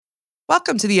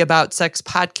Welcome to the About Sex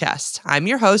podcast. I'm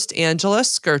your host, Angela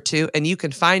Skirtu, and you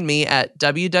can find me at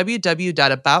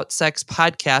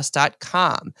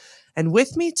www.aboutsexpodcast.com. And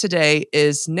with me today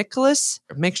is Nicholas.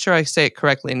 Make sure I say it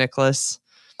correctly, Nicholas.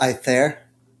 Ithaire.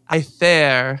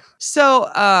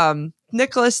 So,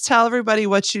 Nicholas, tell everybody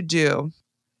what you do.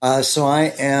 So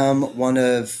I am one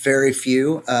of very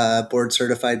few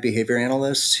board-certified behavior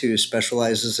analysts who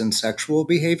specializes in sexual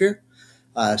behavior.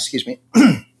 I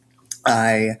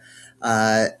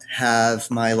have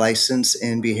my license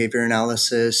in behavior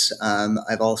analysis.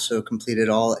 I've also completed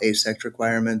all ASEC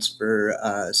requirements for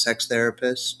sex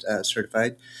therapist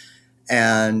certified.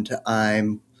 And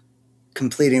I'm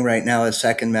completing right now a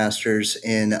second master's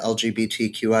in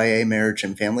LGBTQIA marriage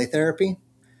and family therapy.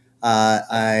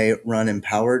 I run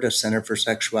Empowered, a center for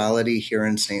sexuality here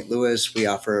in St. Louis. We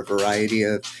offer a variety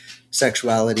of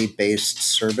sexuality-based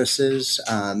services,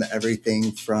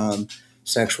 everything from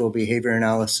sexual behavior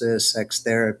analysis, sex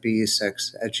therapy,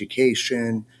 sex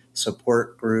education,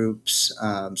 support groups,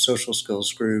 social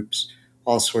skills groups,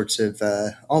 all sorts of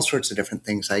different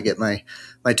things. I get my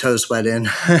toes wet in.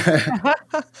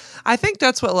 I think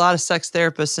that's what a lot of sex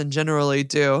therapists in generally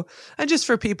do. And just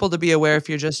for people to be aware, if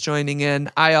you're just joining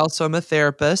in, I also am a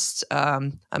therapist.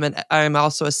 I'm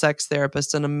also a sex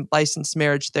therapist and a licensed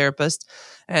marriage therapist.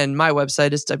 And my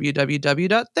website is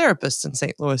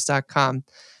www.therapistinstlouis.com.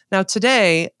 Now,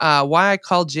 today, why I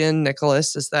called you in,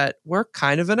 Nicholas, is that we're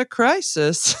kind of in a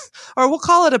crisis, or we'll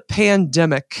call it a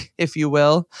pandemic, if you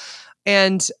will.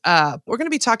 And we're going to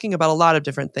be talking about a lot of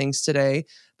different things today.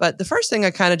 But the first thing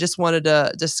I kind of just wanted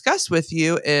to discuss with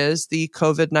you is the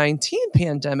COVID-19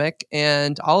 pandemic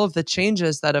and all of the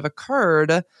changes that have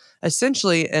occurred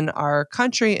essentially in our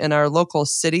country, in our local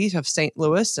city of St.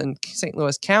 Louis and St.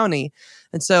 Louis County.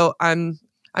 And so I'm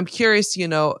curious,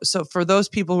 so for those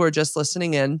people who are just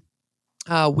listening in,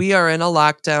 we are in a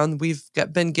lockdown. We've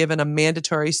been given a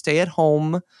mandatory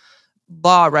stay-at-home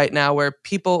law right now where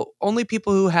only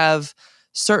people who have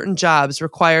certain jobs,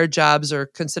 required jobs or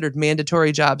considered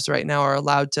mandatory jobs right now are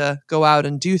allowed to go out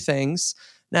and do things.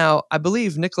 Now, I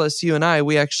believe, Nicholas, you and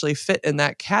we actually fit in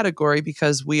that category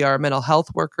because we are mental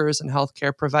health workers and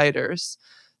healthcare providers.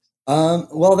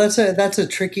 Well, that's a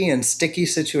tricky and sticky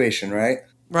situation, right?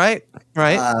 Right.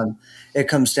 It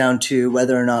comes down to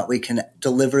whether or not we can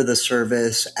deliver the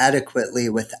service adequately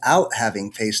without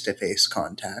having face-to-face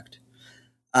contact.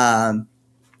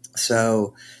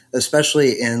 So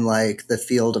especially in like the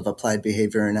field of applied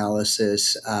behavior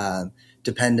analysis,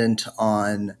 dependent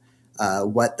on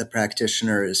what the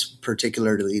practitioner is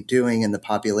particularly doing in the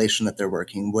population that they're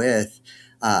working with,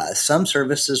 some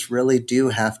services really do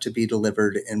have to be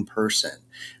delivered in person.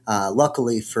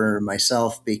 Luckily for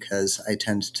myself, because I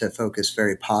tend to focus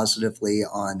very positively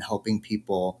on helping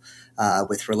people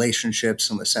with relationships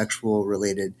and with sexual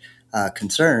related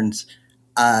concerns,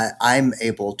 I'm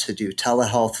able to do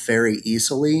telehealth very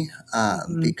easily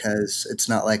because it's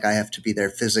not like I have to be there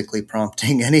physically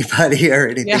prompting anybody or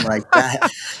anything like that.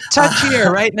 Touch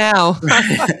here right now.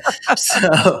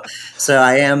 So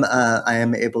I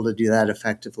am able to do that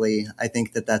effectively. I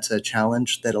think that that's a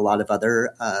challenge that a lot of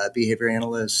other behavior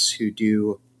analysts who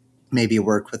do maybe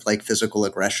work with like physical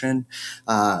aggression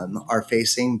are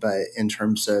facing, but in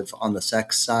terms of on the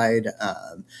sex side,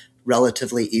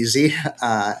 relatively easy.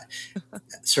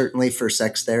 Certainly for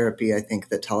sex therapy, I think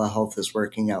that telehealth is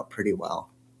working out pretty well.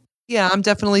 Yeah, I'm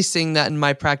definitely seeing that in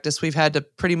my practice. We've had to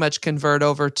pretty much convert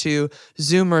over to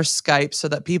Zoom or Skype so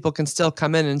that people can still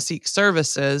come in and seek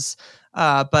services.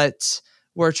 But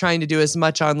we're trying to do as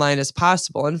much online as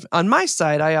possible. And on my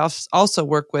side, I also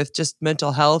work with just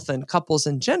mental health and couples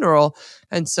in general.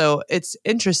 And so it's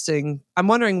interesting. I'm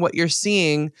wondering what you're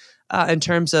seeing in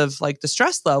terms of like the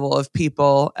stress level of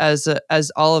people as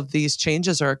all of these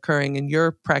changes are occurring in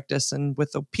your practice and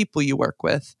with the people you work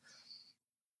with.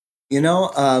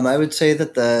 I would say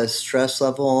that the stress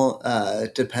level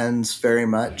depends very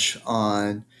much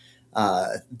on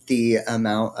the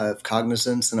amount of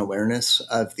cognizance and awareness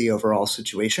of the overall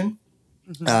situation.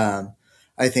 Mm-hmm.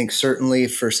 I think certainly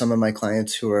for some of my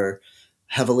clients who are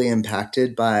heavily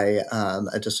impacted by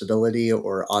a disability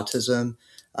or autism,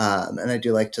 and I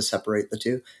do like to separate the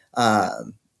two.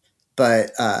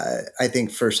 But I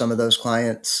think for some of those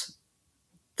clients,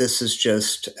 this is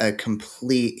just a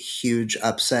complete huge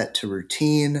upset to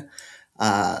routine.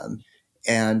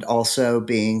 And also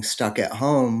being stuck at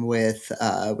home with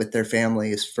their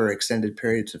families for extended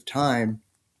periods of time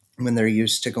when they're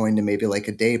used to going to maybe like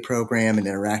a day program and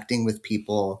interacting with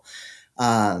people.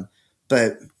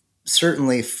 But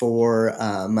certainly for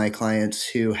my clients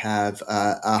who have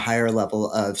a higher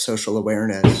level of social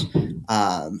awareness,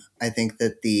 I think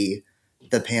that the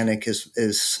panic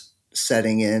is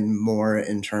setting in more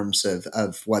in terms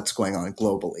of what's going on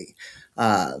globally.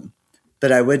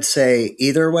 But I would say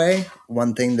either way,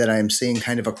 one thing that I'm seeing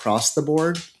kind of across the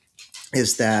board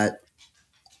is that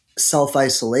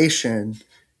self-isolation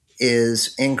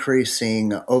is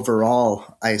increasing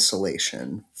overall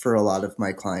isolation for a lot of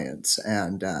my clients.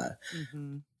 And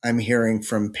Mm-hmm. I'm hearing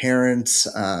from parents.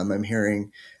 I'm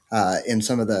hearing in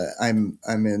some of the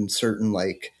I'm in certain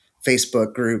like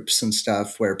Facebook groups and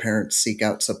stuff where parents seek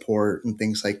out support and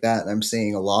things like that. And I'm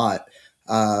seeing a lot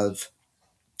of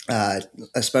uh,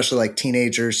 especially like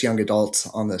teenagers, young adults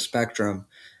on the spectrum,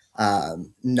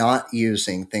 not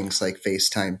using things like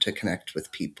FaceTime to connect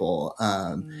with people,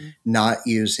 not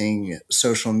using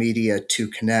social media to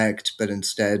connect, but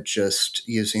instead just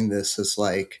using this as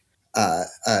like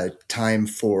a time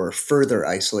for further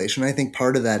isolation. I think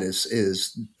part of that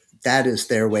is that is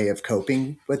their way of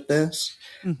coping with this.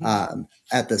 Mm-hmm.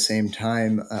 At the same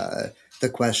time, the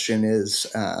question is,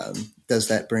 does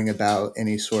that bring about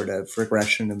any sort of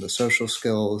regression in the social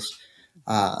skills?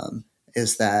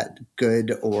 Is that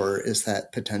good, or is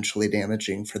that potentially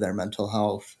damaging for their mental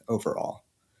health overall?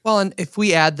 Well, and if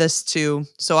we add this to,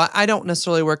 so I don't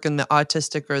necessarily work in the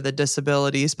autistic or the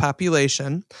disabilities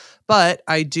population, but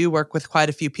I do work with quite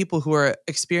a few people who are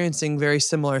experiencing very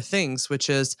similar things,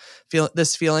 which is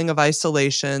this feeling of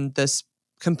isolation, this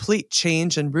complete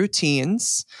change in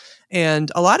routines.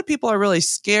 And a lot of people are really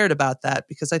scared about that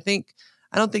because I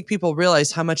don't think people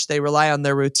realize how much they rely on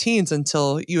their routines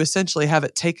until you essentially have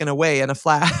it taken away in a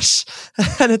flash.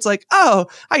 And it's like, oh,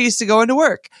 I used to go into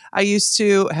work. I used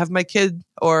to have my kid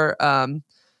or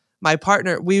my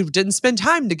partner. We didn't spend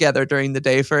time together during the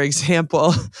day, for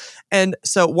example. And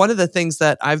so one of the things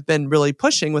that I've been really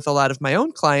pushing with a lot of my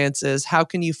own clients is how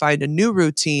can you find a new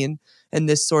routine in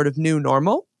this sort of new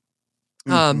normal,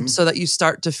 Mm-hmm. so that you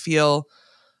start to feel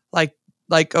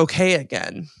like okay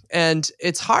again. And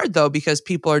it's hard though because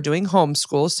people are doing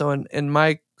homeschool. So in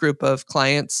my group of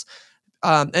clients,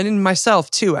 and in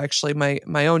myself too, actually,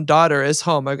 my own daughter is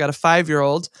home. I've got a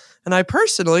 5-year-old, and I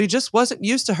personally just wasn't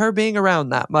used to her being around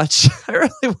that much. I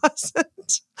really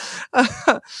wasn't.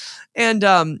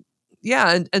 And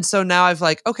yeah, and so now I've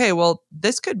like, okay, well,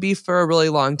 this could be for a really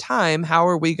long time. How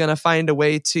are we going to find a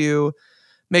way to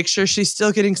make sure she's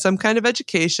still getting some kind of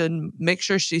education, make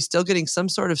sure she's still getting some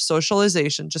sort of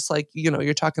socialization, just like,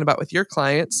 you're talking about with your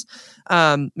clients,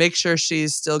 make sure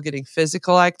she's still getting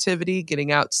physical activity,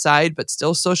 getting outside, but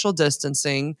still social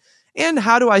distancing. And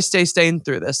how do I stay sane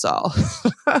through this all?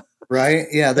 Right.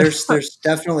 Yeah. There's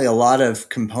definitely a lot of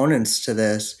components to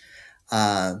this.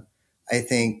 I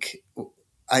think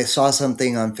I saw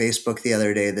something on Facebook the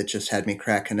other day that just had me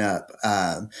cracking up.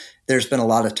 There's been a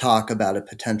lot of talk about a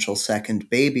potential second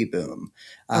baby boom,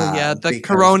 Oh yeah, the because we've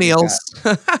coronials.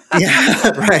 got yeah,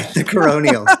 right, the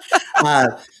coronials.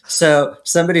 So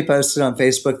somebody posted on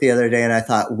Facebook the other day, and I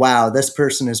thought, wow, this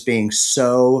person is being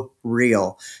so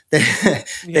real. They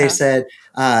Yeah. said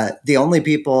the only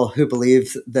people who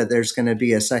believe that there's going to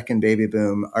be a second baby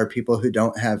boom are people who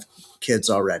don't have kids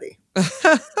already.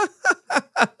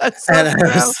 That's so And I true.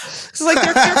 was It's like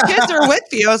your kids are with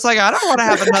you. It's like, I don't want to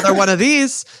have another one of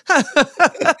these.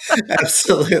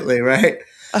 absolutely right.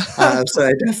 So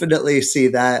I definitely see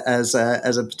that as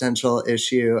a potential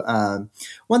issue.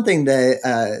 One thing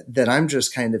that I'm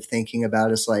just kind of thinking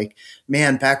about is like,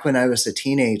 man, back when I was a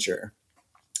teenager,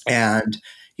 and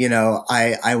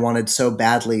I wanted so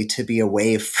badly to be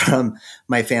away from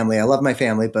my family. I love my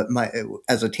family, but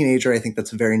as a teenager, I think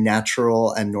that's a very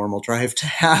natural and normal drive to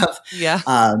have. Yeah.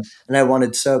 And I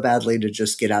wanted so badly to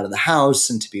just get out of the house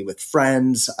and to be with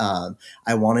friends.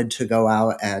 I wanted to go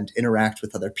out and interact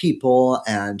with other people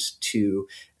and to,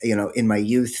 in my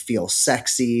youth, feel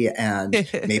sexy and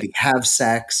maybe have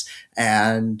sex.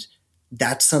 And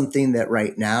that's something that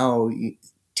right now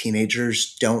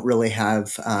teenagers don't really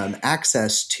have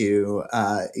access to,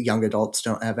 young adults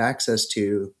don't have access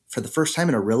to for the first time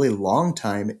in a really long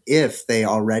time, if they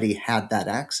already had that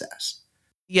access.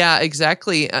 Yeah,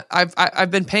 exactly.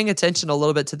 I've been paying attention a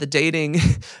little bit to the dating,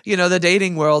 the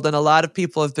dating world, and a lot of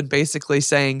people have been basically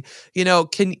saying,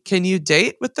 can you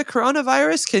date with the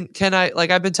coronavirus? Can I, like,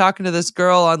 I've been talking to this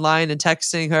girl online and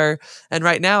texting her, and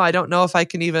right now I don't know if I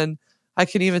can even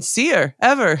see her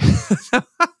ever.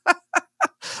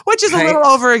 Which is a Right. little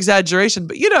over exaggeration,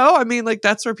 but I mean, like,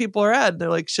 that's where people are at. They're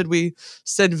like, should we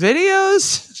send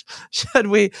videos? Should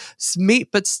we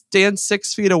meet but stand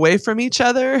 6 feet away from each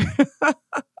other?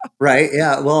 Right.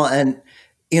 Yeah. Well, and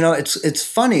it's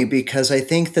funny because I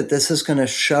think that this is going to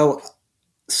show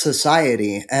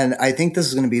society, and I think this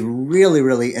is going to be really,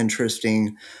 really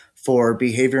interesting for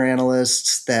behavior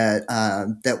analysts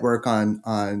that work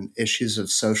on issues of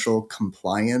social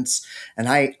compliance. And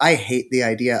I hate the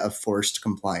idea of forced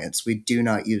compliance. We do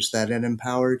not use that in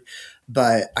Empowered.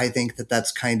 But I think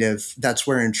that's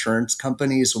where insurance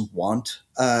companies want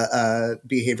a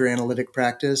behavior analytic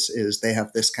practice, is they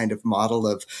have this kind of model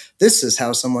of this is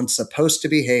how someone's supposed to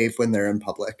behave when they're in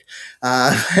public.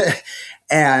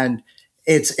 And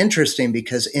it's interesting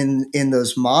because in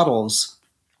those models,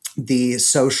 the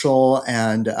social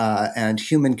and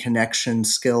human connection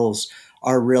skills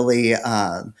are really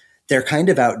they're kind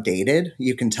of outdated.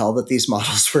 You can tell that these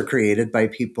models were created by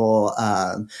people,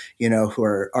 who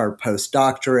are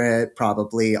postdoctorate,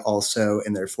 probably also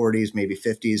in their 40s, maybe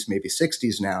 50s, maybe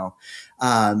 60s now,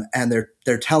 and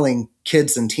they're telling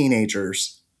kids and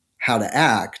teenagers how to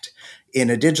act in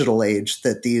a digital age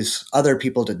that these other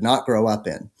people did not grow up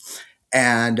in.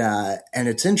 And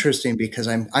it's interesting because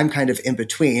I'm kind of in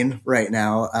between right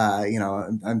now.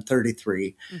 I'm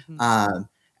 33,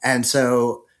 and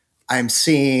so I'm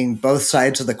seeing both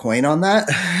sides of the coin on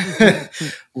that,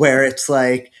 where it's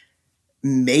like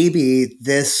maybe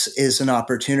this is an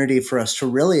opportunity for us to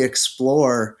really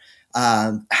explore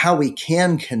how we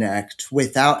can connect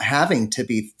without having to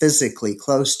be physically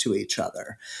close to each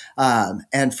other.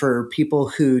 And for people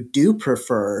who do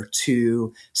prefer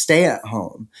to stay at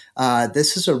home,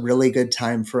 this is a really good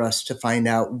time for us to find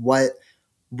out what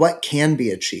can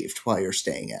be achieved while you're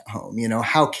staying at home.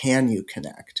 How can you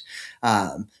connect?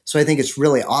 So I think it's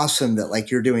really awesome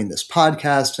that you're doing this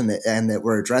podcast and that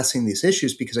we're addressing these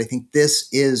issues, because I think this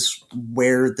is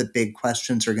where the big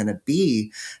questions are going to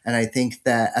be. And I think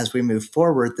that as we move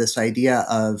forward, this idea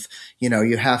of,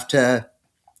 you have to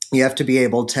be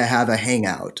able to have a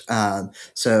hangout.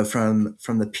 So from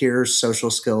the Peers social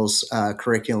skills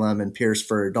curriculum and Peers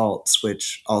for Adults,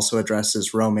 which also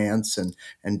addresses romance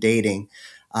and dating.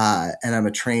 And I'm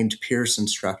a trained Peers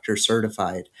instructor,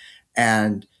 certified.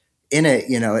 And in it,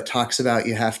 it talks about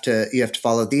you have to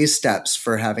follow these steps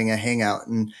for having a hangout.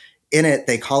 And in it,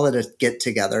 they call it a get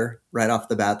together right off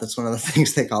the bat. That's one of the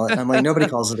things they call it. And I'm like, nobody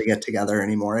calls it a get together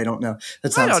anymore. I don't know.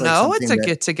 That sounds I don't know. It's a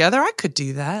get together. I could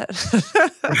do that.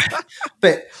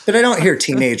 But I don't hear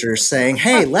teenagers saying,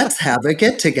 "Hey, let's have a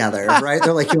get together." Right?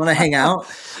 They're like, "You want to hang out?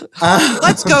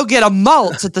 Let's go get a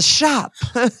malt at the shop."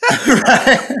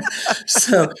 Right.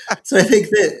 So I think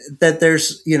that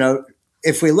there's,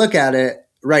 if we look at it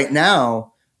right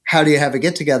now, how do you have a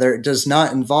get together? It does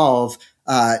not involve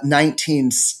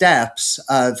 19 steps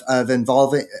of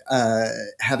involving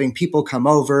having people come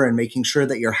over and making sure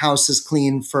that your house is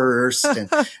clean first,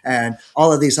 and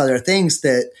all of these other things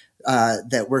that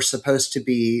we're supposed to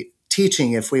be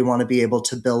teaching if we want to be able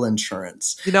to bill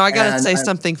insurance. I got to say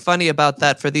something funny about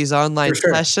that for these online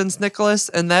sessions, Nicholas,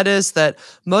 and that is that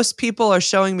most people are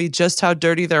showing me just how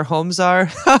dirty their homes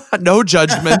are. No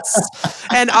judgments.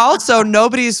 And also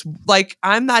nobody's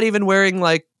I'm not even wearing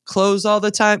clothes all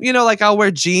the time. I'll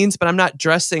wear jeans, but I'm not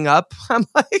dressing up. I'm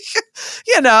I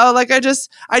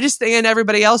just think, and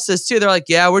everybody else is too. They're like,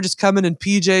 yeah, we're just coming in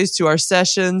PJs to our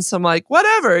sessions. I'm like,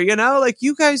 whatever,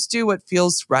 you guys do what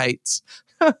feels right.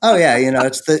 Oh yeah,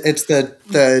 it's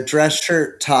the dress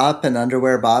shirt top and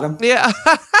underwear bottom. Yeah.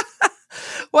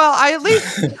 Well, I at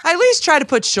least try to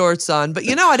put shorts on, but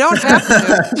I don't have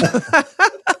to.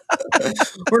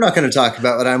 We're not going to talk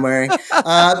about what I'm wearing. No.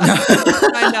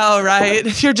 I know,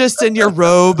 right? You're just in your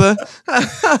robe.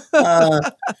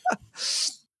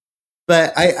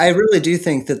 But I really do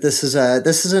think that this is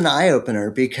an eye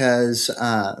opener, because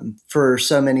for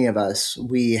so many of us,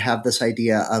 we have this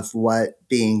idea of what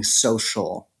being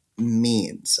social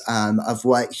means, of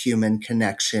what human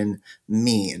connection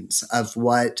means, of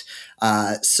what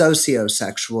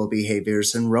sociosexual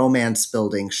behaviors and romance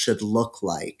building should look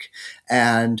like.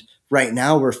 And right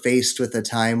now we're faced with a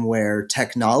time where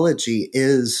technology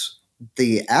is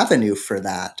the avenue for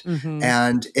that. Mm-hmm.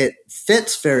 And it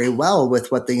fits very well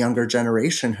with what the younger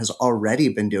generation has already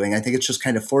been doing. I think it's just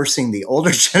kind of forcing the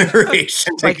older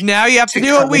generation. Now you have to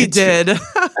do what we did.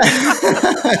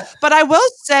 But I will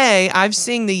say I've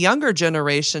seen the younger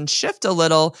generation shift a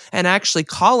little and actually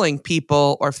calling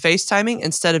people or FaceTiming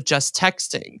instead of just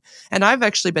texting. And I've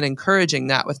actually been encouraging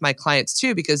that with my clients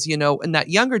too, because, in that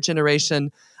younger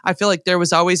generation, I feel like there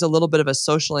was always a little bit of a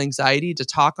social anxiety to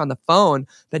talk on the phone.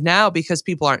 But now, because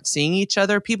people aren't seeing each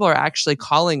other, people are actually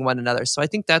calling one another. So I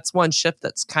think that's one shift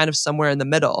that's kind of somewhere in the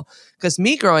middle. Because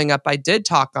me growing up, I did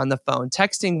talk on the phone.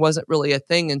 Texting wasn't really a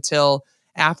thing until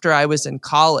after I was in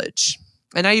college.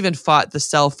 And I even fought the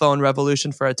cell phone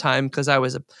revolution for a time because I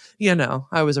was a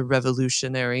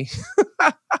revolutionary.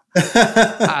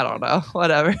 I don't know,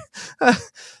 whatever.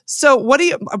 So what do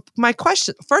you, my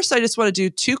question, first, I just want to do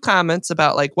 2 comments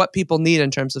about like what people need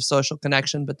in terms of social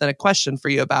connection, but then a question for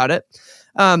you about it.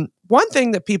 One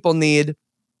thing that people need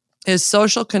is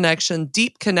social connection,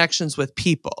 deep connections with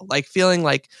people, like feeling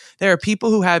like there are people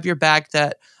who have your back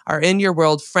that are in your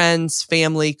world, friends,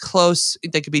 family, close.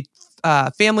 They could be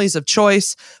families of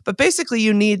choice, but basically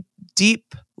you need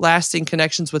deep, lasting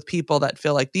connections with people that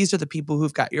feel like these are the people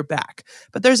who've got your back.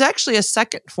 But there's actually a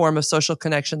second form of social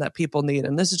connection that people need,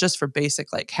 and this is just for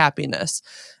basic like happiness.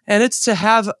 And it's to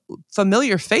have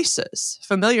familiar faces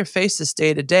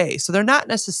day to day. So they're not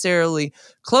necessarily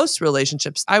close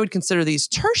relationships. I would consider these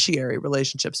tertiary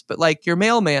relationships, but like your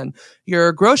mailman,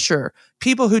 your grocer,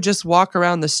 people who just walk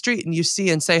around the street and you see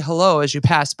and say hello as you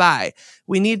pass by.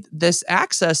 We need this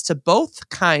access to both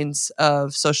kinds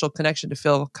of social connection to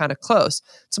feel kind of close.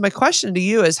 So my question to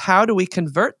you is, how do we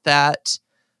convert that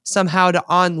somehow to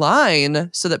online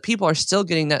so that people are still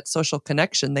getting that social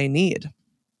connection they need?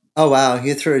 Oh, wow.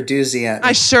 You threw a doozy at me.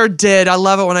 I sure did. I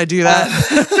love it when I do that.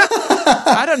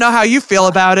 I don't know how you feel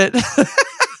about it.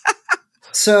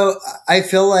 So I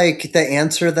feel like the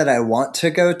answer that I want to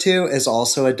go to is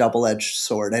also a double-edged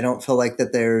sword. I don't feel like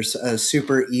that there's a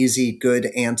super easy, good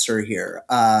answer here.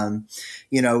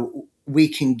 We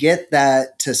can get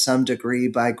that to some degree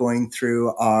by going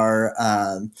through our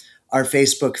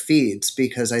Facebook feeds,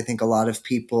 because I think a lot of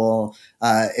people,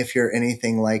 if you're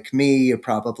anything like me, you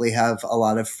probably have a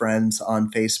lot of friends on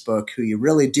Facebook who you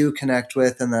really do connect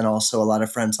with, and then also a lot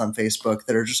of friends on Facebook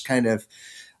that are just kind of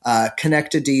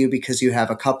connected to you because you have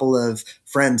a couple of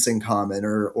friends in common,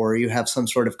 or you have some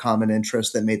sort of common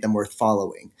interest that made them worth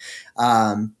following.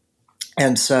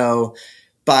 And so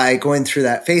by going through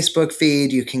that Facebook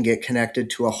feed, you can get connected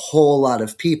to a whole lot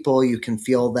of people. You can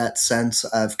feel that sense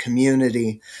of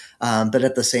community. But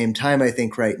at the same time, I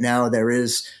think right now there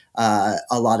is a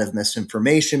lot of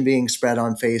misinformation being spread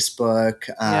on Facebook.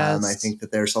 Yes. I think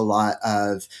that there's a lot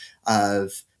of a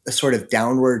sort of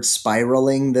downward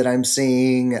spiraling that I'm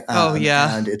seeing.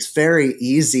 And it's very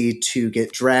easy to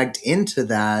get dragged into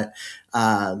that.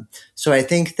 So I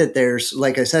think that there's,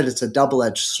 like I said, it's a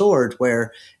double-edged sword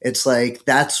where it's like,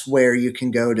 that's where you can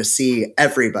go to see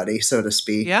everybody, so to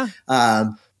speak. Yeah.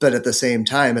 But at the same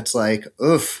time, it's like,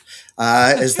 oof,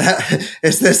 is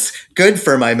this good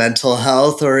for my mental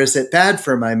health, or is it bad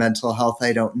for my mental health?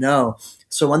 I don't know.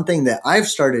 So one thing that I've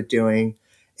started doing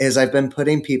is I've been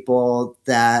putting people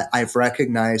that I've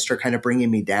recognized are kind of bringing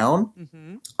me down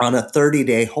on a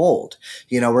 30-day hold.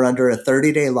 We're under a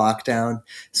 30-day lockdown,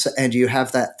 and you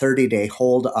have that 30-day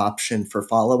hold option for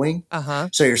following.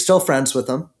 So you're still friends with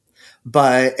them.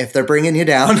 But if they're bringing you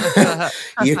down,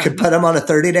 you could put them on a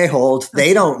 30-day hold.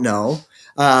 They don't know.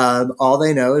 All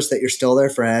they know is that you're still their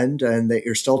friend and that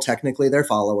you're still technically their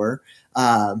follower.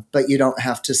 But you don't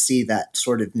have to see that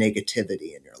sort of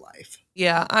negativity in your life.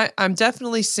 Yeah, I'm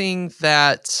definitely seeing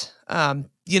that,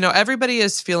 everybody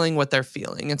is feeling what they're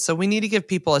feeling. And so we need to give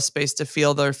people a space to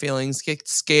feel their feelings, get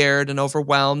scared and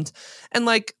overwhelmed. And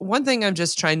like one thing I'm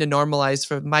just trying to normalize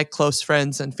for my close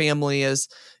friends and family is,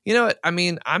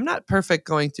 I'm not perfect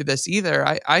going through this either.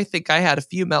 I think I had a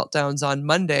few meltdowns on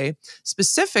Monday,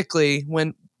 specifically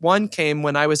when one came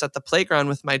when I was at the playground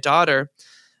with my daughter.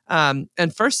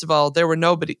 And first of all, there was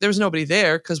nobody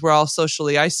there because we're all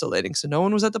socially isolating. So no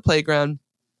one was at the playground.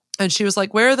 And she was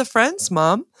like, "Where are the friends,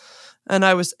 Mom?" And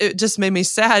it just made me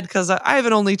sad because I have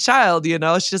an only child, she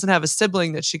doesn't have a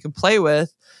sibling that she can play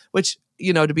with, which,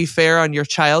 to be fair on your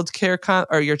child care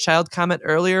or your child comment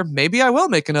earlier, maybe I will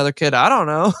make another kid. I don't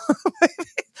know.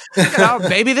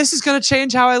 Maybe this is going to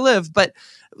change how I live. But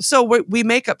so we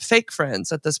make up fake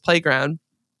friends at this playground.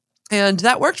 And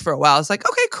that worked for a while. It's like,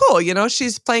 okay, cool.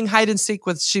 She's playing hide and seek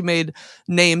she made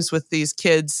names with these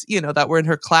kids, that were in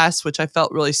her class, which I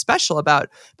felt really special about.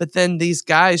 But then these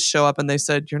guys show up and they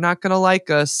said, "You're not going to like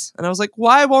us." And I was like,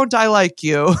 "Why won't I like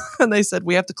you?" And they said,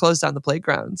 "We have to close down the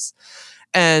playgrounds."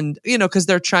 And, because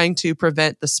they're trying to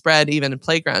prevent the spread even in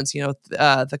playgrounds.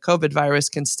 The COVID virus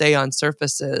can stay on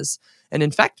surfaces and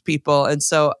infect people. And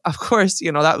so, of course,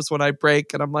 that was when I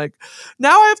break and I'm like,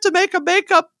 now I have to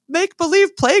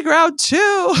make-believe playground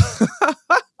too.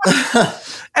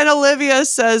 And Olivia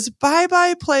says,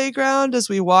 "Bye-bye playground," as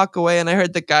we walk away. And I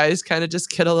heard the guys kind of just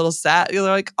get a little sad. They're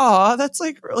like, "Oh, that's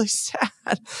like really sad."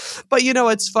 But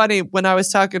it's funny. When I was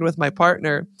talking with my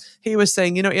partner, he was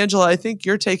saying, "Angela, I think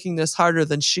you're taking this harder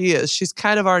than she is. She's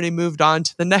kind of already moved on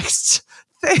to the next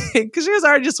thing because she was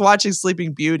already just watching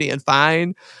Sleeping Beauty and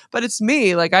fine. But it's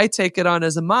me. Like I take it on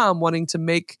as a mom wanting to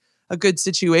make a good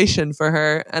situation for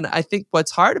her. And I think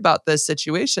what's hard about this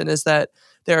situation is that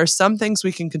there are some things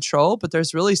we can control, but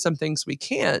there's really some things we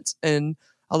can't. And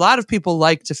a lot of people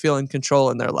like to feel in control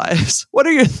in their lives. What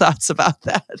are your thoughts about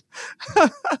that?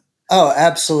 Oh,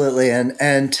 absolutely.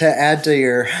 And to add to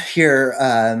your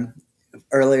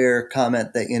earlier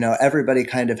comment that, everybody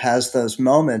kind of has those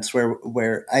moments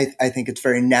where I think it's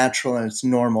very natural and it's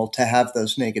normal to have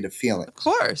those negative feelings. Of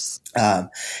course.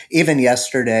 Even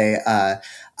yesterday,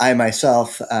 I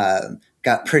myself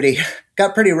got pretty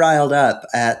riled up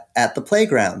at the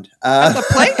playground. At the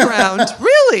playground?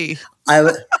 Really?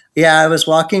 I was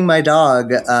walking my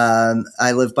dog.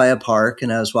 I live by a park,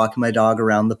 and I was walking my dog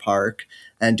around the park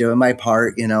and doing my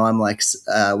part. I'm like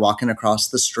walking across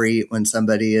the street when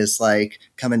somebody is like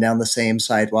coming down the same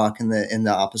sidewalk in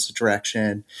the opposite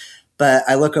direction. But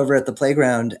I look over at the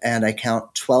playground and I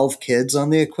count 12 kids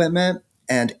on the equipment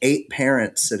and 8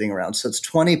 parents sitting around. So it's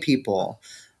 20 people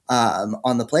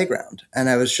on the playground. And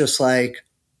I was just like,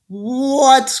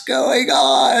 what's going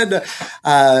on?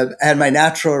 And my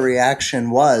natural reaction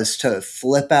was to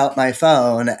flip out my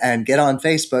phone and get on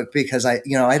Facebook because I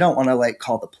don't want to like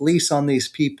call the police on these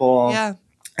people. Yeah.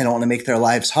 I don't want to make their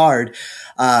lives hard.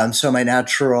 So my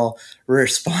natural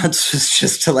response was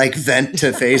just to like vent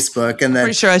to Facebook. And then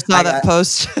pretty sure I saw that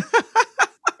post.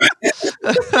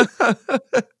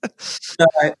 So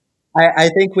I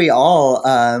think we all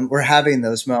were having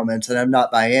those moments, and I'm not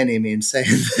by any means saying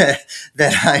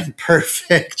that I'm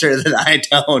perfect or that I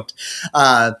don't.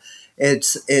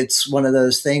 It's one of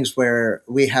those things where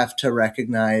we have to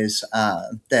recognize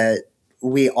that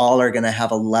we all are going to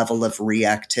have a level of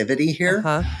reactivity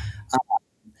here,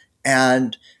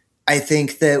 and I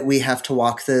think that we have to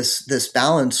walk this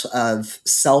balance of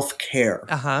self-care.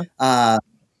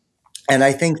 And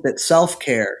I think that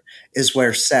self-care is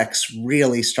where sex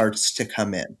really starts to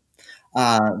come in.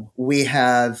 We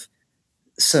have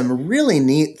some really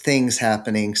neat things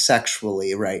happening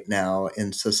sexually right now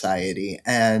in society.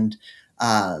 And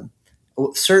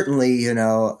certainly,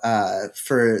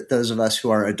 for those of us who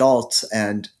are adults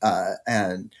and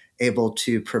able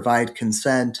to provide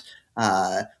consent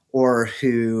or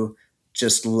who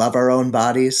just love our own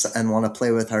bodies and want to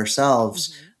play with ourselves,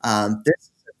 this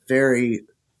is a very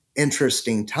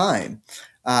interesting time.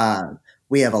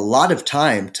 We have a lot of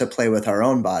time to play with our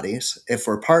own bodies. If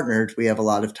we're partnered, we have a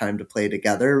lot of time to play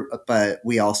together, but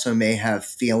we also may have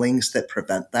feelings that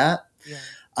prevent that.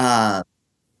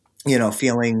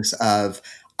 Feelings of,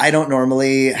 I don't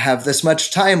normally have this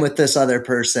much time with this other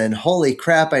person. Holy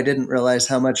crap, I didn't realize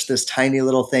how much this tiny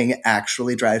little thing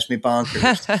actually drives me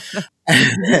bonkers.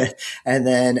 And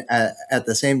then at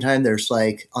the same time, there's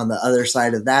like on the other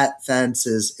side of that fence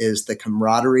is the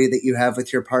camaraderie that you have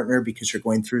with your partner because you're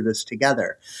going through this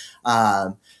together.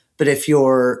 But if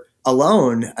you're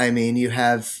alone, I mean, you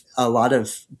have a lot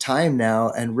of time now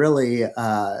and really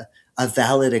a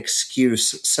valid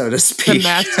excuse, so to speak. To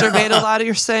masturbate a lot,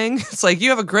 you're saying? It's like you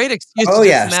have a great excuse to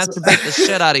masturbate the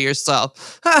shit out of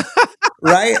yourself.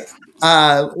 Right?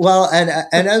 Well, and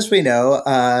as we know,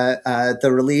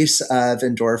 the release of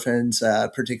endorphins,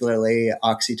 particularly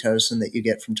oxytocin that you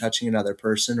get from touching another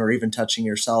person or even touching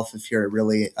yourself if you're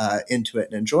really into it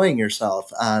and enjoying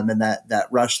yourself, and that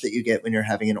rush that you get when you're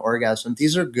having an orgasm,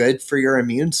 these are good for your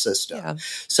immune system. Yeah.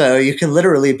 So you can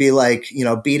literally be like,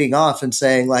 beating off and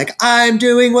saying like, I'm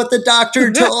doing what the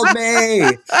doctor told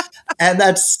me. And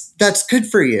that's good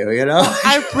for you,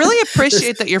 I really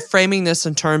appreciate that you're framing this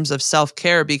in terms of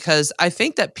self-care because I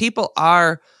think that people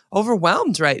are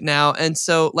overwhelmed right now. And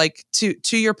so like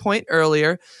to your point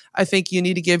earlier, I think you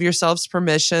need to give yourselves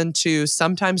permission to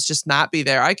sometimes just not be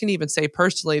there. I can even say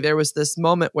personally, there was this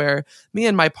moment where me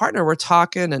and my partner were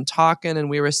talking and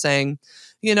we were saying,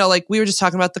 like we were just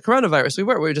talking about the coronavirus. We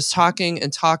were just talking.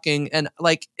 And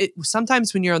like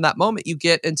sometimes when you're in that moment, you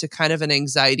get into kind of an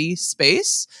anxiety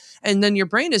space and then your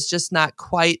brain is just not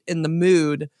quite in the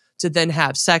mood to then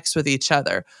have sex with each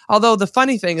other. Although the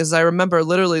funny thing is I remember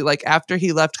literally like after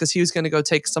he left, because he was going to go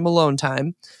take some alone time.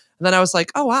 And then I was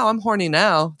like, oh, wow, I'm horny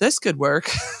now. This could work.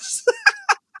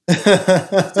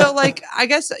 So like, I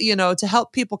guess, to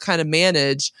help people kind of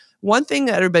manage, one thing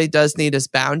that everybody does need is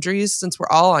boundaries since we're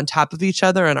all on top of each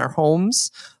other in our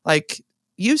homes. Like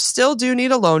you still do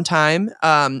need alone time.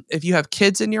 If you have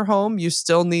kids in your home, you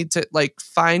still need to like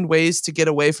find ways to get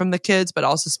away from the kids, but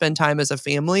also spend time as a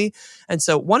family. And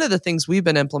so one of the things we've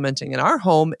been implementing in our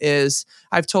home is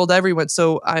I've told everyone,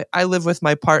 so I live with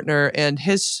my partner and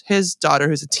his daughter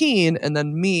who's a teen, and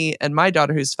then me and my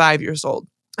daughter who's 5 years old.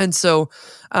 And so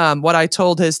what I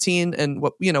told his teen and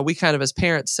what, we kind of as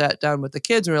parents sat down with the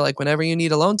kids and we were like, whenever you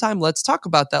need alone time, let's talk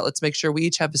about that. Let's make sure we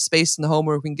each have a space in the home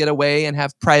where we can get away and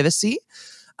have privacy.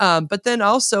 But then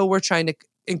also we're trying to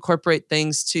incorporate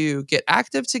things to get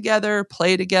active together,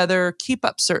 play together, keep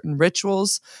up certain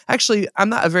rituals. Actually, I'm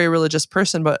not a very religious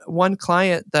person, but one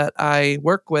client that I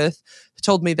work with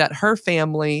told me that her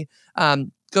family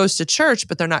goes to church,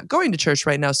 but they're not going to church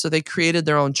right now. So they created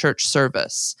their own church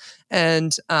service.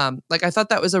 And I thought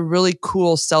that was a really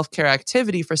cool self-care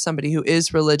activity for somebody who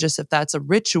is religious. If that's a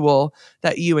ritual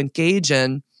that you engage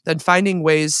in, then finding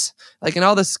ways, and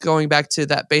all this going back to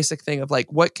that basic thing of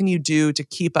what can you do to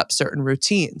keep up certain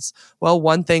routines? Well,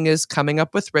 one thing is coming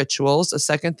up with rituals. A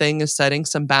second thing is setting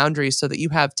some boundaries so that you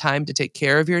have time to take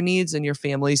care of your needs and your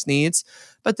family's needs.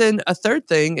 But then a third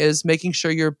thing is making sure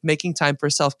you're making time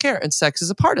for self-care, and sex is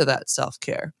a part of that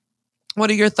self-care. What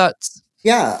are your thoughts?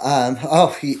 Yeah.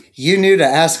 You knew to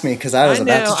ask me because I was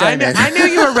about to chime in. I knew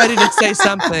you were ready to say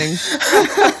something.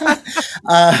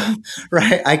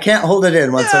 Right. I can't hold it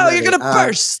in once I'm ready. You're going to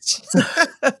burst.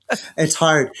 It's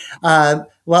hard.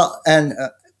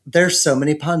 There's so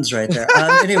many puns right there.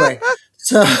 Anyway,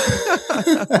 so.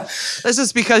 This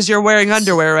is because you're wearing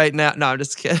underwear right now. No, I'm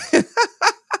just kidding.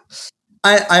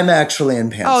 I'm actually in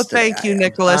pants. Oh, thank you,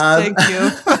 Nicholas. Thank you.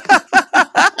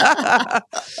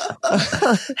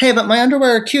 Hey, but my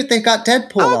underwear are cute. They've got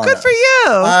Deadpool on good them. For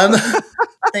you.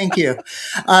 Thank you.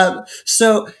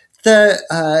 So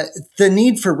the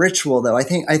need for ritual, though, I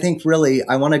think really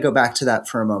I want to go back to that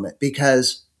for a moment,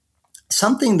 because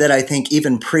something that I think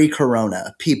even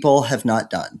pre-corona people have not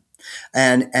done,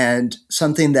 and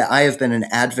something that I have been an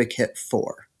advocate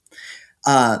for.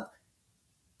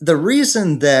 The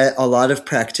reason that a lot of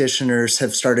practitioners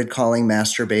have started calling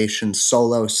masturbation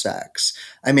solo sex,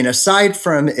 I mean, aside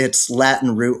from its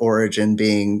Latin root origin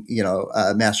being,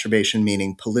 masturbation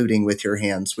meaning polluting with your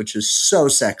hands, which is so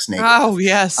sex negative. Oh,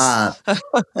 yes.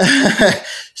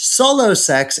 Solo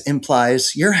sex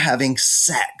implies you're having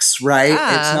sex, right?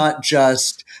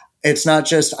 It's not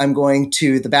just I'm going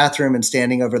to the bathroom and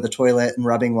standing over the toilet and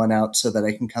rubbing one out so that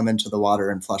I can come into the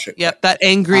water and flush it. Yep, that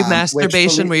angry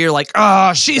masturbation where you're like,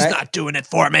 oh, she's not doing it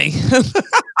for me.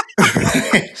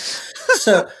 Right.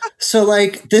 So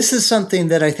this is something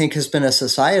that I think has been a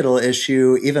societal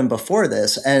issue even before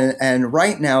this. And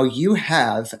right now you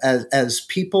have, as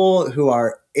people who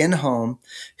are in home,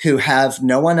 who have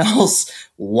no one else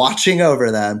watching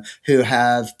over them, who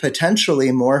have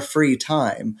potentially more free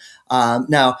time.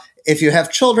 Now, if you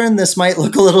have children, this might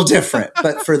look a little different.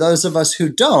 But for those of us who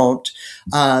don't,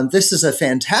 this is a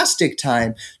fantastic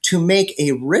time to make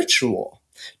a ritual,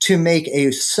 to make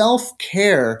a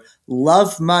self-care,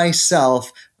 love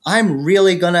myself, I'm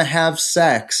really going to have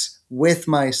sex with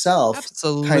myself.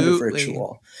 Absolutely. Kind of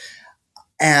ritual.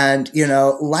 And,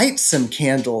 light some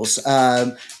candles,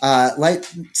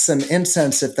 light some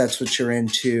incense if that's what you're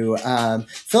into,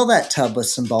 fill that tub with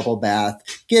some bubble bath,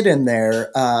 get in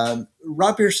there,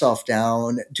 rub yourself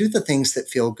down, do the things that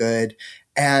feel good,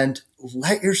 and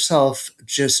let yourself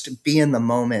just be in the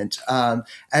moment.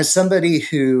 As somebody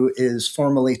who is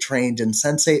formally trained in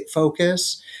sensate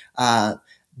focus,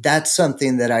 that's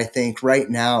something that I think right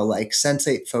now,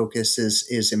 sensate focus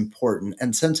is important.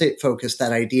 And sensate focus,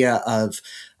 that idea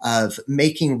of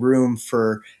making room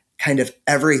for kind of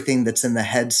everything that's in the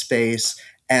headspace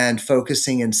and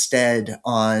focusing instead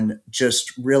on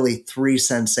just really three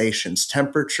sensations: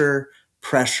 temperature,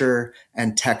 pressure,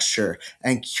 and texture,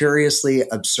 and curiously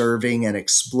observing and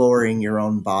exploring your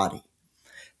own body.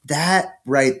 That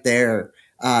right there,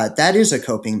 that is a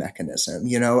coping mechanism,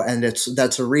 and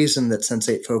that's a reason that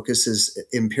sensate focus is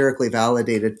empirically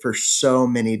validated for so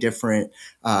many different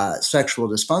sexual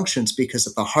dysfunctions, because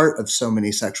at the heart of so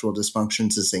many sexual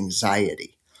dysfunctions is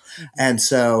anxiety. Mm-hmm. And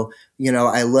so,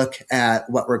 I look at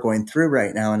what we're going through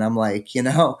right now and I'm like,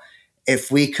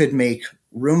 if we could make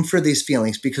room for these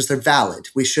feelings, because they're valid.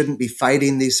 We shouldn't be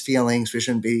fighting these feelings. We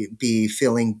shouldn't be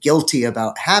feeling guilty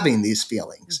about having these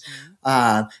feelings.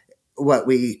 Mm-hmm. What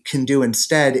we can do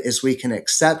instead is we can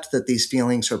accept that these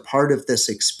feelings are part of this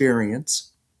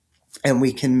experience, and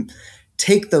we can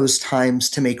take those times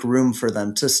to make room for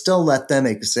them, to still let them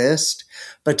exist,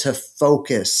 but to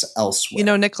focus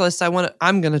elsewhere. Nicholas,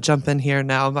 I'm going to jump in here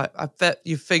now. I bet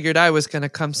you figured I was going to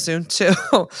come soon too.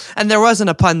 And there wasn't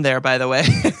a pun there, by the way.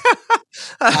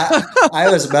 I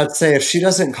was about to say, if she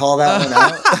doesn't call that one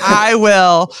out. I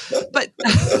will. But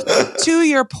to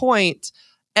your point,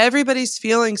 everybody's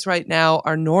feelings right now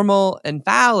are normal and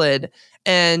valid.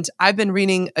 And I've been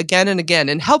reading again and again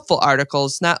in helpful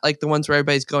articles, not like the ones where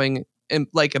everybody's going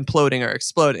imploding or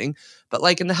exploding, but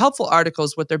in the helpful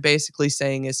articles, what they're basically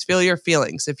saying is feel your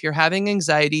feelings. If you're having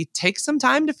anxiety, take some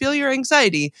time to feel your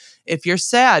anxiety. If you're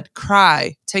sad,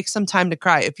 cry. Take some time to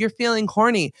cry. If you're feeling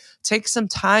horny, take some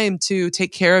time to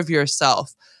take care of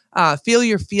yourself. Feel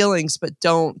your feelings, but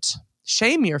don't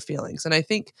shame your feelings. And I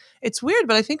think it's weird,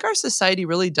 but I think our society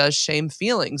really does shame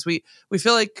feelings. We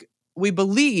feel like we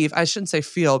believe, I shouldn't say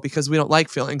feel because we don't like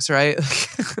feelings, right?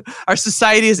 Our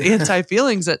society is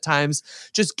anti-feelings at times.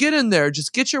 Just get in there,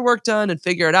 just get your work done and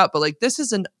figure it out. But like this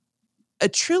is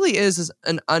it truly is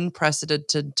an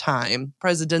unprecedented time.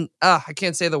 I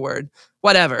can't say the word.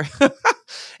 Whatever.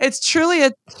 It's truly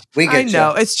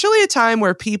it's truly a time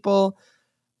where people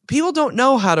don't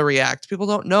know how to react. People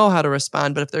don't know how to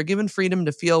respond, but if they're given freedom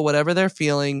to feel whatever they're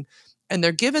feeling, and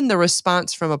they're given the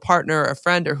response from a partner or a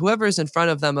friend or whoever is in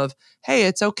front of them of, hey,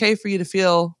 it's okay for you to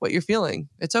feel what you're feeling.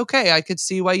 It's okay. I could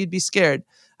see why you'd be scared.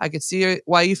 I could see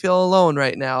why you feel alone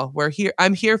right now.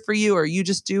 I'm here for you, or you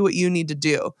just do what you need to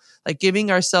do. Like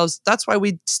giving ourselves, that's why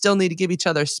we still need to give each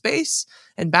other space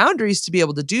and boundaries to be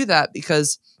able to do that.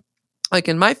 Because like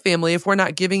in my family, if we're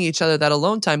not giving each other that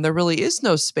alone time, there really is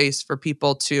no space for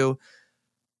people to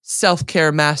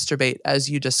self-care masturbate as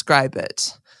you describe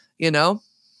it, you know?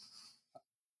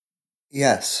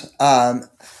 Yes.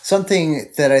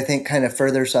 Something that I think kind of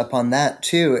furthers up on that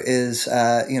too is,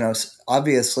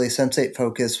 obviously Sensate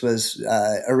Focus was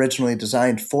originally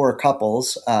designed for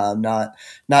couples, not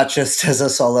just as a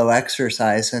solo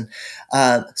exercise. And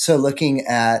so looking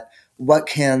at what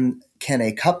can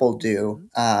a couple do,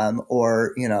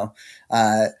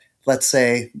 let's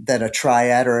say that a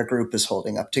triad or a group is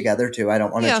holding up together too. I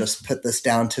don't want to just put this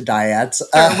down to dyads.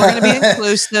 Sure, we're going to be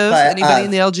inclusive. But, anybody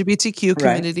in the LGBTQ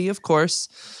community, right. Of course.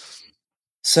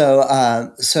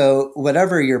 So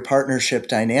whatever your partnership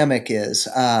dynamic is,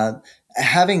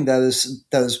 having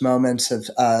those moments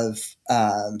of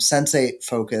sensate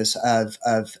focus,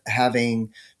 of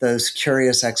having those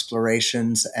curious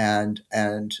explorations and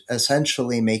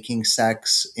essentially making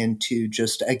sex into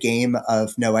just a game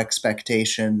of no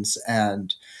expectations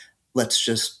and let's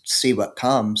just see what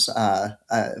comes.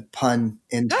 Pun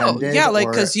intended. Oh, yeah, like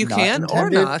because you can or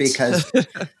not. Because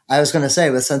I was going to say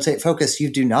with Sensate Focus, you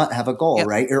do not have a goal,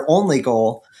 right? Your only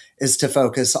goal is to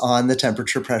focus on the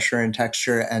temperature, pressure, and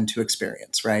texture and to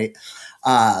experience, right?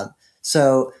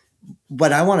 So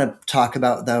what I want to talk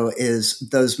about, though, is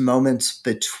those moments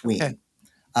between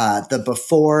the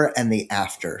before and the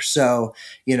after. So,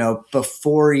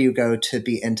 before you go to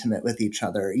be intimate with each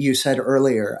other, you said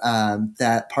earlier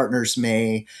that partners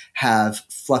may have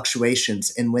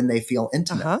fluctuations in when they feel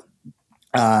intimate.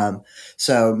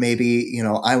 So maybe,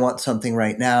 I want something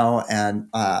right now and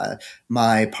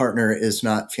my partner is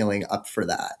not feeling up for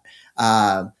that.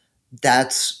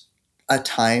 That's a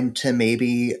time to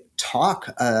maybe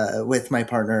talk with my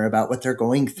partner about what they're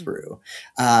going through.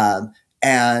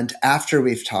 And after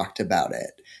we've talked about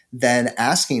it, then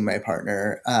asking my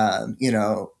partner,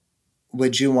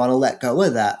 would you want to let go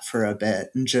of that for a bit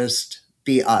and just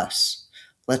be us?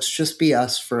 Let's just be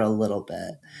us for a little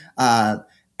bit.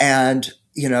 And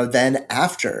then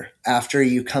after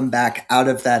you come back out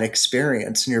of that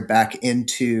experience and you're back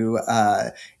into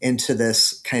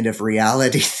this kind of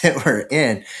reality that we're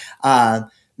in,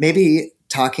 maybe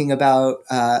talking about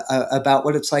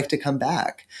what it's like to come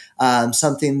back.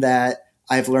 Something that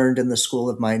I've learned in the School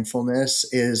of Mindfulness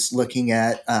is looking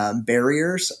at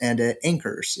barriers and at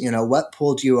anchors. What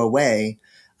pulled you away,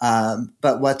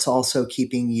 but what's also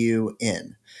keeping you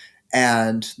in.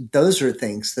 And those are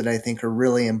things that I think are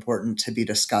really important to be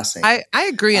discussing. I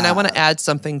agree. And I want to add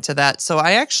something to that. So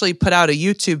I actually put out a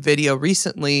YouTube video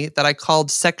recently that I called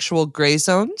Sexual Gray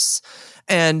Zones.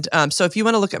 And so if you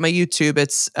want to look at my YouTube,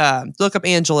 it's look up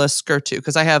Angela Skirtu,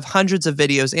 because I have hundreds of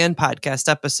videos and podcast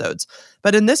episodes.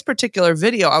 But in this particular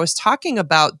video, I was talking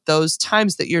about those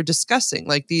times that you're discussing,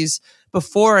 like these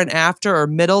before and after or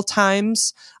middle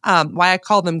times. Why I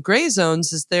call them gray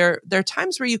zones is they're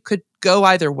times where you could go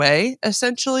either way,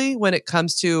 essentially, when it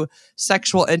comes to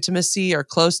sexual intimacy or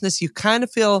closeness. You kind of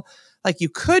feel like you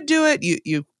could do it,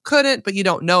 you couldn't, but you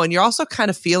don't know. And you're also kind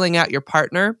of feeling out your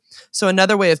partner. So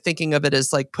another way of thinking of it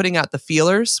is like putting out the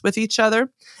feelers with each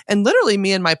other. And literally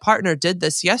me and my partner did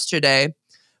this yesterday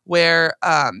where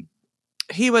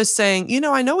he was saying,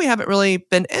 I know we haven't really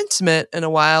been intimate in a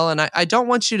while, and I don't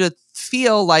want you to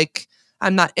feel like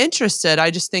I'm not interested.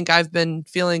 I just think I've been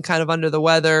feeling kind of under the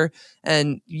weather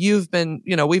and you've been,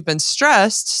 we've been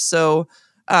stressed. So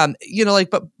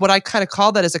but what I kind of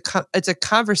call that is it's a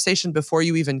conversation before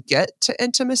you even get to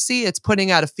intimacy. It's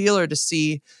putting out a feeler to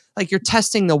see, like you're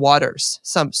testing the waters,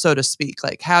 so to speak.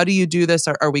 Like, how do you do this?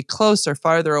 Are we close or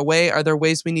farther away? Are there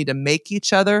ways we need to make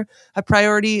each other a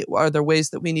priority? Are there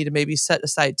ways that we need to maybe set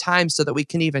aside time so that we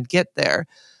can even get there?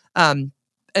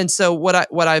 And so what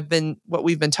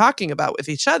we've been talking about with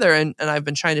each other and I've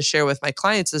been trying to share with my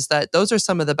clients is that those are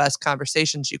some of the best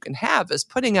conversations you can have, is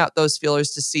putting out those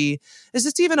feelers to see, is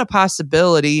this even a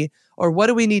possibility? Or what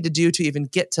do we need to do to even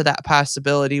get to that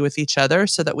possibility with each other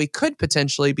so that we could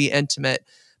potentially be intimate?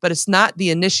 But it's not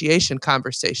the initiation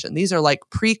conversation. These are like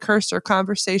precursor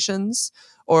conversations,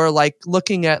 or like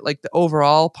looking at like the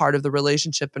overall part of the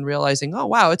relationship and realizing, oh,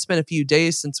 wow, it's been a few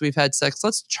days since we've had sex.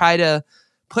 Let's try to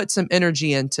put some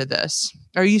energy into this.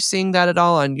 Are you seeing that at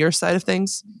all on your side of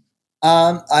things?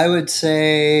 I would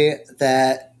say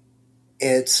that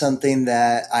it's something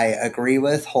that I agree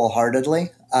with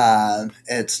wholeheartedly.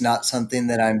 It's not something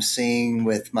that I'm seeing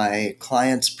with my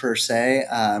clients per se.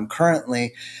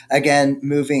 Currently, again,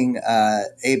 moving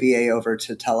ABA over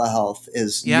to telehealth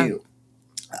is new.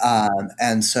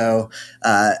 And so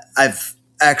I've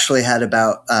actually had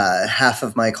about half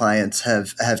of my clients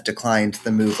have declined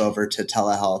the move over to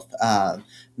telehealth.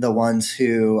 The ones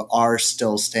who are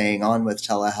still staying on with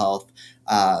telehealth,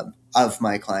 of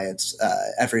my clients,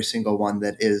 every single one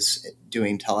that is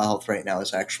doing telehealth right now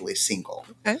is actually single.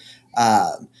 Okay.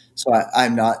 So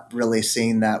I'm not really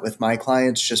seeing that with my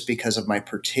clients just because of my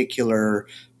particular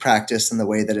practice and the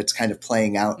way that it's kind of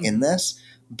playing out in this.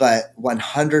 But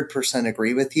 100%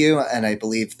 agree with you. And I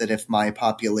believe that if my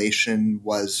population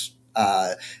was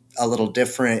a little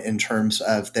different in terms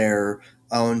of their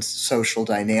own social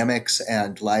dynamics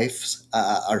and lives,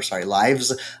 that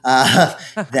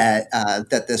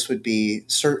this would be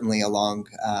certainly along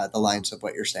the lines of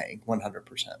what you're saying,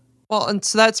 100%. Well, and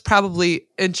so that's probably,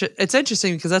 it's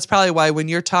interesting because that's probably why when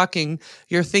you're talking,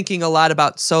 you're thinking a lot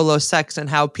about solo sex and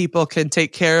how people can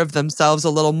take care of themselves a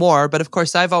little more. But of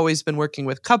course, I've always been working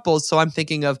with couples. So I'm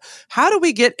thinking of how do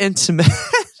we get intimate?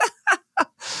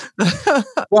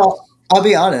 Well, I'll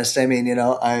be honest. I mean,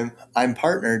 I'm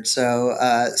partnered, so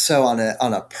on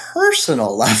a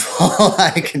personal level,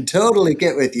 I can totally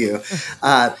get with you.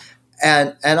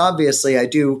 And obviously, I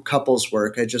do couples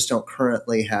work. I just don't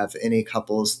currently have any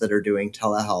couples that are doing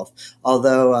telehealth,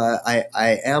 although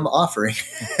I am offering.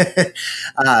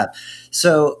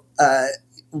 So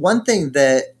one thing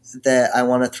that I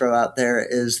want to throw out there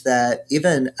is that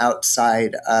even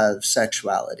outside of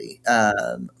sexuality,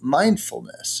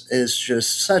 mindfulness is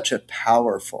just such a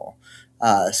powerful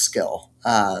skill.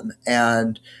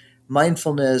 And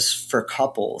mindfulness for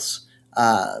couples,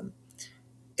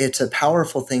 it's a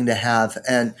powerful thing to have.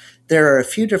 And there are a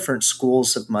few different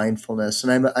schools of mindfulness,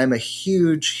 and I'm a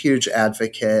huge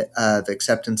advocate of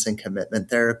acceptance and commitment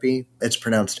therapy. It's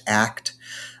pronounced ACT.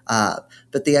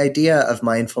 But the idea of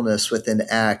mindfulness within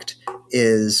ACT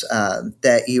is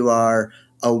that you are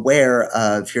aware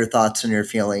of your thoughts and your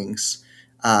feelings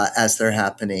as they're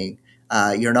happening.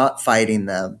 You're not fighting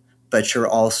them, but you're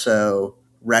also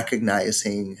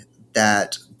recognizing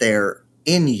that they're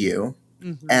in you.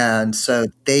 Mm-hmm. And so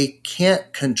they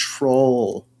can't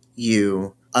control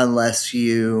you unless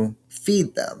you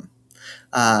feed them,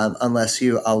 unless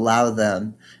you allow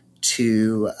them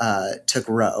to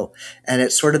grow. And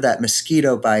it's sort of that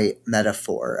mosquito bite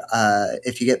metaphor.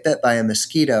 If you get bit by a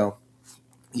mosquito,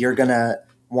 you're going to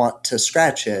want to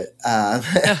scratch it,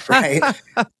 right?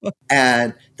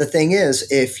 And the thing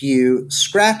is, if you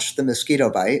scratch the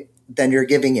mosquito bite, then you're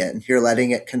giving in. You're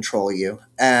letting it control you.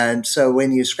 And so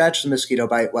when you scratch the mosquito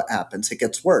bite, what happens? It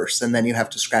gets worse. And then you have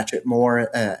to scratch it more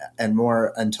and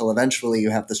more until eventually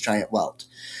you have this giant welt.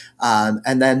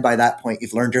 And then by that point,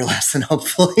 you've learned your lesson,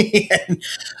 hopefully.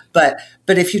 But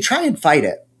if you try and fight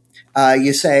it,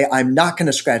 you say, I'm not going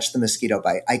to scratch the mosquito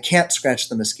bite. I can't scratch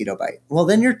the mosquito bite. Well,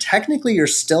 then you're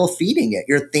still feeding it.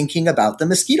 You're thinking about the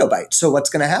mosquito bite. So what's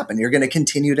going to happen? You're going to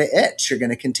continue to itch. You're going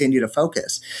to continue to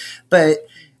focus. But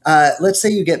let's say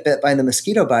you get bit by the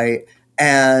mosquito bite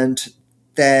and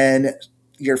then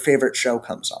your favorite show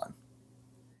comes on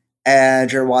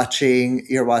and you're watching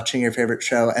your favorite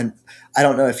show. And I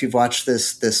don't know if you've watched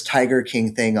this Tiger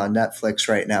King thing on Netflix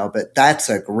right now, but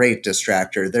that's a great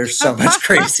distractor. There's so much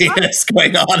craziness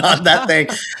going on that thing.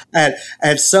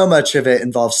 And so much of it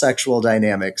involves sexual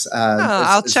dynamics.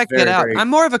 I'll check it out. I'm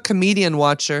more of a comedian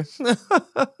watcher.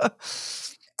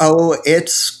 Oh,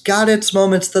 it's got its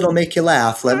moments that'll make you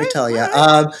laugh, let me tell you.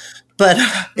 But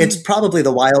it's probably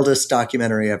the wildest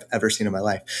documentary I've ever seen in my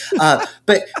life.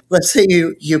 But let's say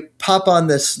you pop on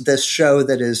this show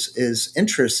that is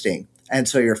interesting, and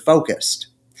so you're focused.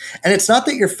 And it's not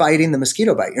that you're fighting the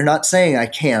mosquito bite. You're not saying I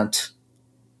can't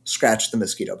scratch the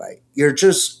mosquito bite. You're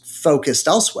just focused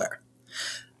elsewhere.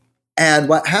 And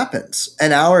what happens?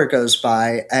 An hour goes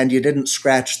by and you didn't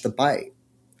scratch the bite.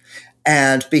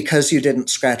 And because you didn't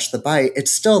scratch the bite,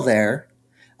 it's still there.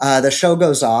 The show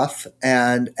goes off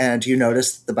and you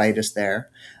notice that the bite is there.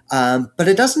 But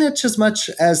it doesn't itch as much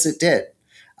as it did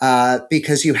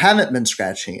because you haven't been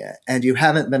scratching it and you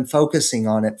haven't been focusing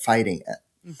on it, fighting it.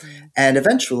 Mm-hmm. And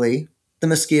eventually the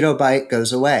mosquito bite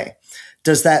goes away.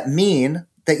 Does that mean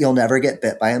that you'll never get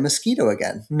bit by a mosquito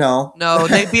again? No. No,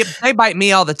 they bite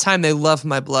me all the time. They love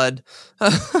my blood.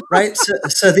 Right?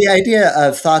 So the idea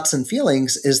of thoughts and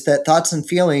feelings is that thoughts and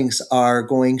feelings are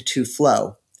going to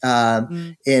flow,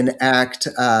 enact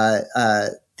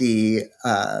the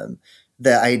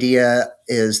idea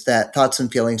is that thoughts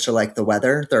and feelings are like the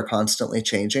weather. They're constantly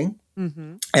changing,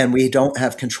 and we don't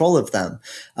have control of them.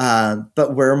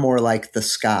 But we're more like the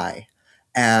sky.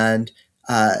 And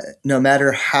no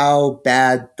matter how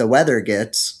bad the weather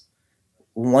gets,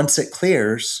 once it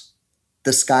clears,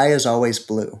 the sky is always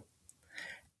blue.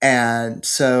 And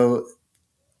so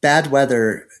bad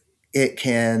weather, it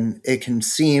can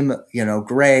seem,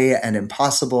 gray and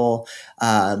impossible.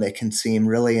 It can seem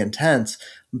really intense,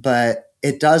 but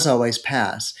it does always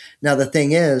pass. Now, the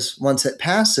thing is, once it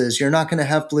passes, you're not going to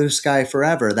have blue sky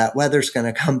forever. That weather's going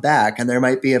to come back, and there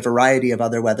might be a variety of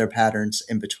other weather patterns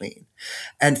in between.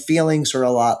 And feelings are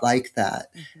a lot like that.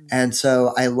 And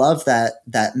so I love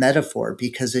that metaphor,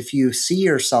 because if you see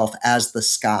yourself as the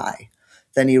sky,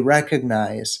 then you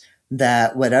recognize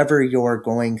that whatever you're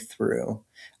going through,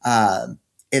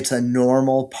 it's a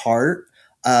normal part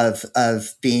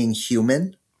of being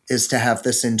human, is to have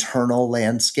this internal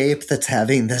landscape that's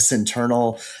having this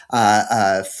internal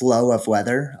flow of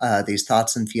weather, these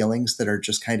thoughts and feelings that are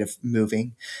just kind of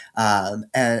moving.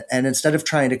 And instead of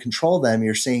trying to control them,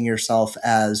 you're seeing yourself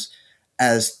as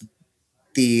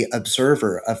the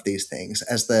observer of these things,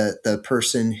 as the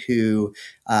person who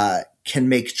can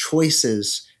make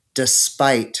choices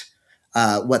despite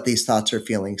what these thoughts or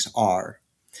feelings are.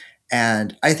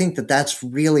 And I think that that's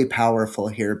really powerful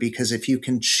here, because if you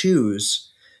can choose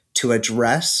to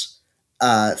address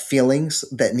feelings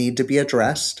that need to be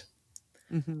addressed,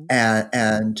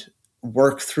 and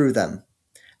work through them,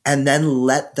 and then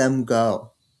let them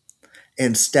go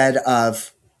instead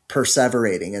of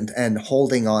perseverating and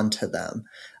holding on to them.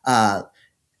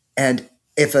 And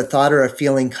if a thought or a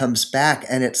feeling comes back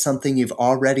and it's something you've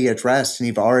already addressed and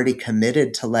you've already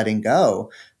committed to letting go,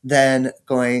 then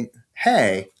going,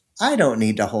 hey, I don't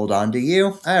need to hold on to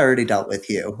you. I already dealt with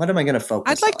you. What am I going to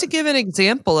focus on? I'd like to give an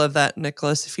example of that,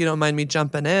 Nicholas, if you don't mind me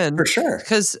jumping in. For sure.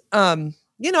 Because, I'm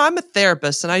a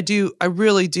therapist, and I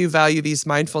really do value these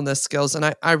mindfulness skills.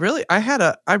 And I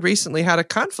recently had a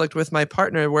conflict with my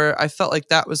partner where I felt like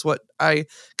that was what I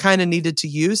kind of needed to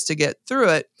use to get through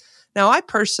it. Now, I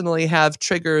personally have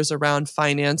triggers around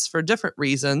finance for different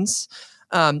reasons.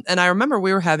 And I remember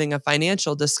we were having a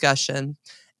financial discussion.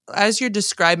 As you're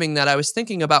describing that, I was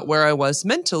thinking about where I was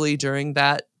mentally during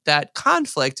that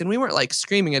conflict. And we weren't like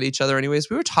screaming at each other anyways.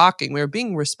 We were talking, we were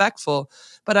being respectful,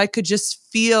 but I could just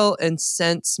feel and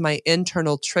sense my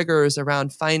internal triggers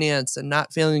around finance and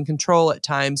not feeling in control at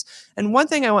times. And one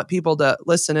thing I want people to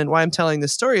listen, and why I'm telling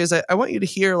this story, is I want you to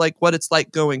hear like what it's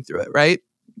like going through it, right?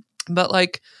 But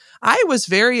like, I was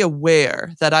very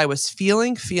aware that I was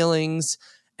feeling feelings,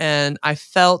 and I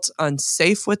felt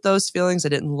unsafe with those feelings. I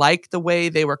didn't like the way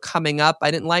they were coming up.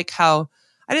 I didn't like how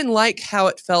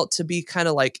it felt to be kind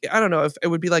of like, I don't know if it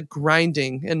would be like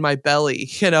grinding in my belly,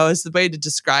 is the way to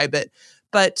describe it.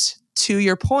 But to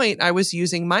your point, I was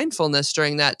using mindfulness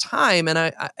during that time.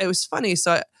 And it was funny.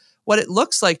 So what it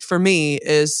looks like for me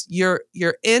is you're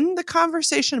in the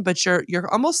conversation, but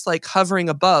you're almost like hovering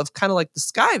above, kind of like the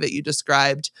sky that you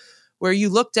described, where you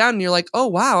look down and you're like, oh,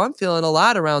 wow, I'm feeling a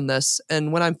lot around this.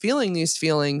 And when I'm feeling these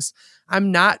feelings,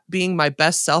 I'm not being my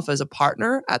best self as a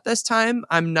partner at this time.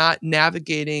 I'm not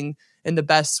navigating in the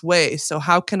best way. So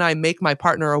how can I make my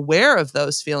partner aware of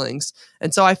those feelings?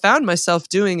 And so I found myself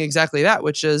doing exactly that,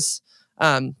 which is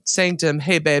saying to him,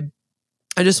 hey, babe,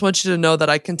 I just want you to know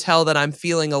that I can tell that I'm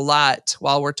feeling a lot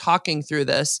while we're talking through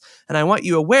this. And I want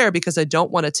you aware, because I don't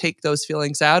want to take those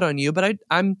feelings out on you, but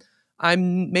I'm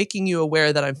making you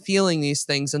aware that I'm feeling these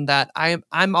things, and that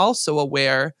I'm also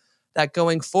aware that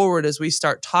going forward, as we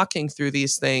start talking through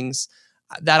these things,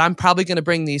 that I'm probably going to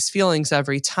bring these feelings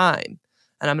every time.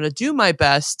 And I'm going to do my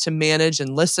best to manage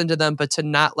and listen to them, but to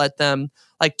not let them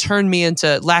like turn me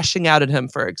into lashing out at him,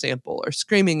 for example, or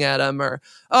screaming at him, or,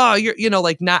 oh, you're,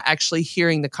 like not actually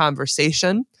hearing the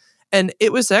conversation. And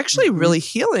it was actually really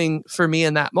healing for me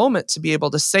in that moment to be able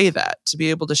to say that, to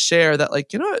be able to share that, like,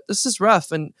 what, this is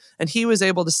rough. And he was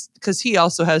able to, because he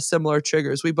also has similar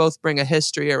triggers. We both bring a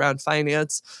history around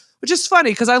finance, which is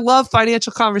funny because I love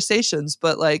financial conversations,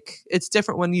 but like it's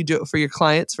different when you do it for your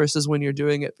clients versus when you're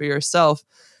doing it for yourself.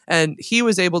 And he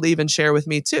was able to even share with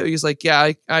me too. He's like,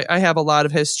 yeah, I have a lot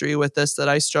of history with this that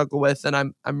I struggle with. And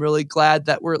I'm really glad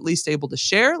that we're at least able to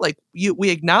share. Like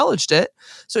we acknowledged it.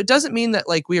 So it doesn't mean that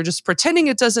like we are just pretending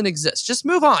it doesn't exist. Just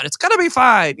move on. It's going to be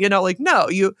fine. Like, no,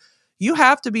 you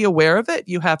have to be aware of it.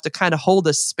 You have to kind of hold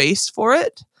a space for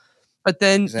it. But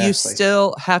then you Exactly.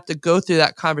 still have to go through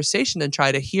that conversation and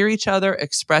try to hear each other,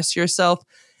 express yourself.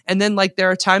 And then, like, there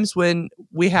are times when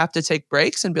we have to take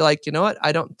breaks and be like, you know what?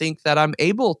 I don't think that I'm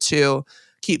able to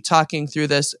keep talking through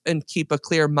this and keep a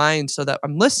clear mind so that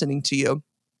I'm listening to you.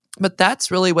 But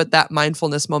that's really what that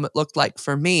mindfulness moment looked like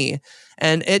for me.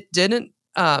 And it didn't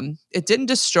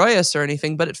destroy us or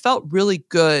anything, but it felt really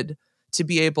good to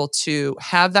be able to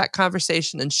have that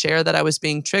conversation and share that I was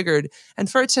being triggered, and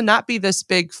for it to not be this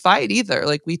big fight either.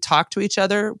 Like, we talked to each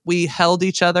other, we held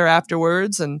each other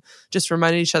afterwards and just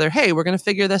reminded each other, hey, we're going to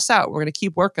figure this out. We're going to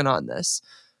keep working on this.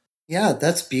 Yeah,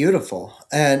 that's beautiful.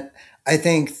 And I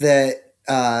think that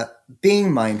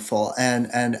being mindful and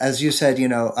as you said,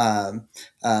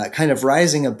 kind of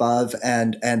rising above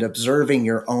and observing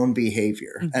your own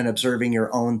behavior and observing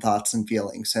your own thoughts and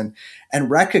feelings and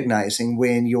recognizing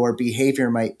when your behavior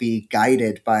might be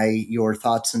guided by your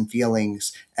thoughts and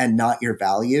feelings and not your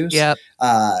values. Yep.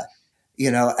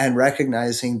 And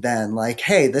recognizing then, like,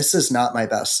 hey, this is not my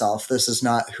best self. This is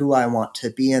not who I want to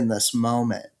be in this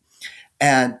moment.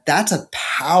 And that's a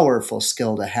powerful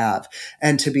skill to have.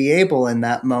 And to be able in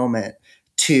that moment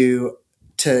to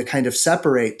kind of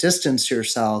separate, distance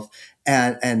yourself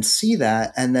and see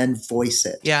that and then voice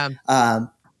it. Yeah.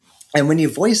 And when you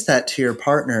voice that to your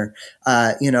partner,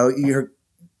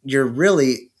 you're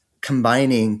really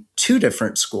combining two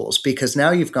different schools, because now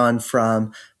you've gone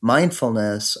from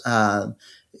mindfulness.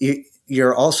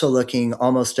 You're also looking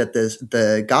almost at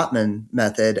the Gottman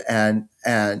method,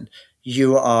 and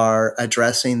you are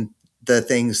addressing the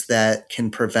things that can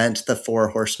prevent the four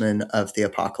horsemen of the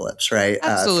apocalypse, right?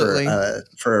 Absolutely.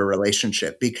 For a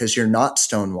relationship, because you're not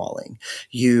stonewalling.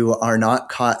 You are not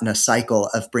caught in a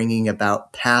cycle of bringing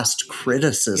about past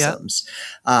criticisms.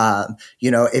 Yep.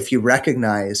 If you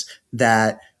recognize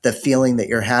that the feeling that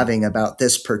you're having about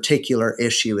this particular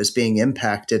issue is being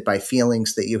impacted by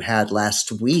feelings that you had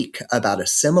last week about a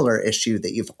similar issue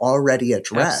that you've already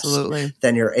addressed, absolutely,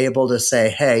 then you're able to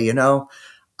say, hey,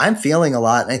 I'm feeling a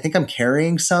lot, and I think I'm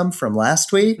carrying some from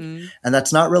last week, and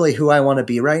that's not really who I want to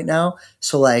be right now.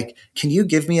 So, like, can you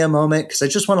give me a moment? Because I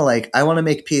just want to, I want to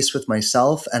make peace with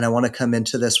myself, and I want to come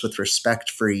into this with respect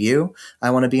for you.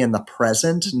 I want to be in the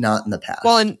present, not in the past.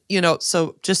 Well, and,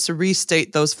 so just to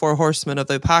restate, those four horsemen of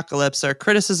the apocalypse are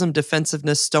criticism,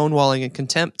 defensiveness, stonewalling, and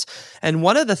contempt. And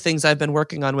one of the things I've been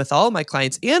working on with all my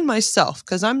clients and myself,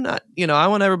 because I'm not, I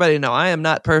want everybody to know I am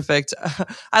not perfect.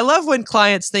 I love when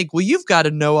clients think, well, you've got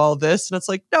to know all this. And it's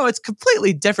like, no, it's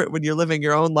completely different when you're living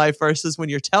your own life versus when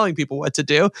you're telling people what to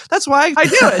do. That's why I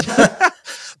do it.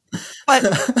 But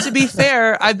to be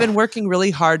fair, I've been working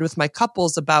really hard with my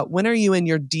couples about when are you in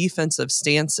your defensive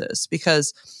stances,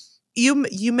 because you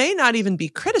may not even be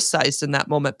criticized in that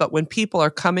moment, but when people are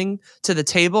coming to the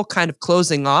table, kind of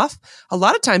closing off, a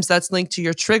lot of times that's linked to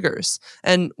your triggers.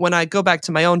 And when I go back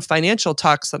to my own financial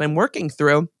talks that I'm working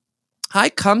through, I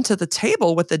come to the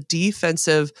table with a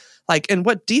defensive, and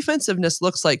what defensiveness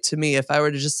looks like to me, if I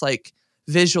were to just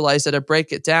visualize it or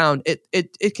break it down,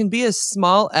 it can be as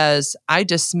small as I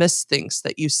dismiss things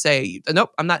that you say.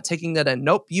 Nope, I'm not taking that in.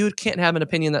 Nope, you can't have an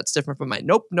opinion that's different from mine.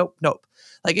 Nope, nope, nope.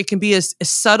 It can be as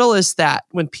subtle as that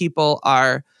when people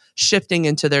are shifting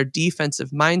into their defensive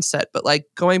mindset. But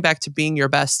going back to being your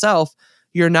best self,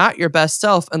 you're not your best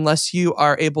self unless you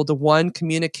are able to, one,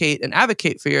 communicate and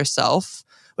advocate for yourself,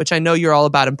 which I know you're all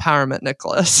about empowerment,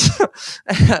 Nicholas.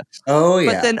 Oh,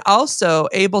 yeah. But then also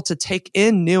able to take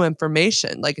in new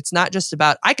information. It's not just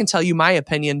about, I can tell you my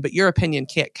opinion, but your opinion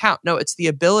can't count. No, it's the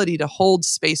ability to hold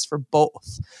space for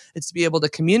both. It's to be able to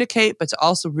communicate, but to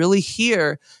also really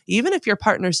hear, even if your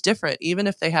partner's different, even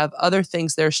if they have other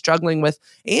things they're struggling with,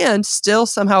 and still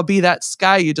somehow be that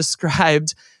sky you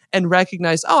described and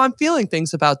recognize, oh, I'm feeling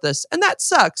things about this, and that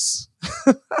sucks.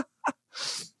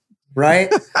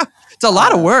 Right? It's a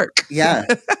lot of work. Yeah.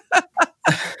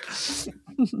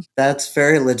 That's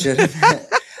very legitimate.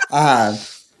 I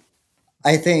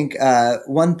think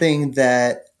one thing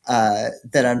that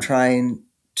I'm trying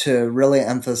to really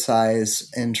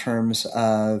emphasize in terms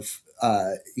of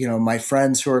my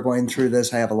friends who are going through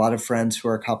this, I have a lot of friends who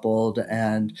are coupled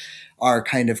and are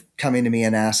kind of coming to me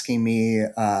and asking me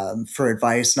for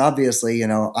advice. And obviously,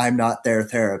 I'm not their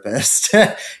therapist.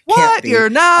 What? You're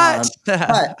not?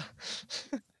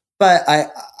 But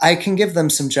I can give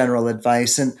them some general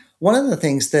advice. And one of the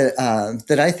things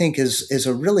that I think is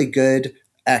a really good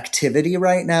activity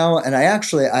right now, and I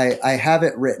have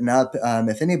it written up.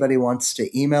 If anybody wants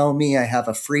to email me, I have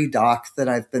a free doc that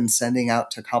I've been sending out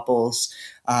to couples.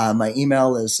 My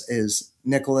email is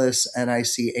Nicholas,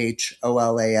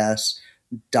 NICHOLAS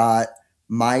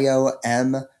 .maio,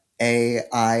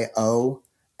 MAIO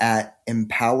at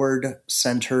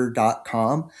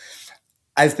empoweredcenter.com.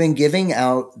 I've been giving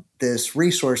out this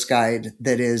resource guide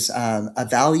that is a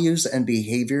values and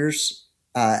behaviors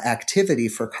activity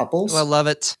for couples. Oh, I love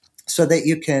it. So that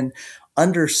you can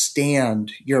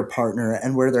understand your partner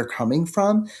and where they're coming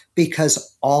from,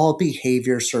 because all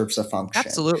behavior serves a function.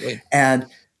 Absolutely. And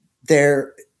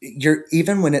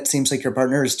even when it seems like your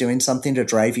partner is doing something to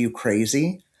drive you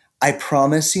crazy, I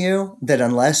promise you that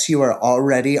unless you are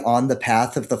already on the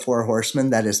path of the four horsemen,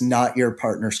 that is not your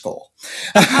partner's goal.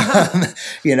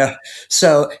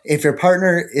 So if your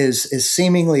partner is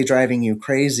seemingly driving you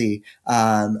crazy,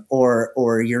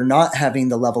 or you're not having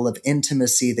the level of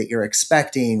intimacy that you're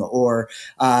expecting, or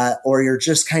you're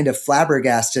just kind of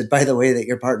flabbergasted by the way that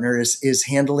your partner is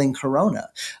handling Corona,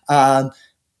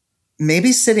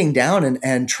 maybe sitting down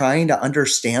and trying to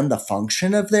understand the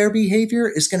function of their behavior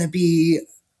is going to be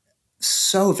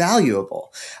so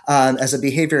valuable. As a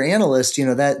behavior analyst,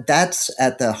 that's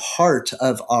at the heart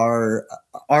of our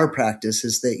practice,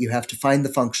 is that you have to find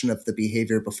the function of the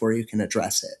behavior before you can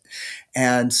address it.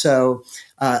 And so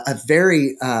a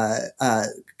very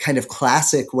kind of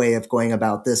classic way of going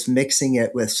about this, mixing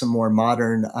it with some more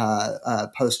modern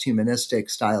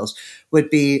post-humanistic styles, would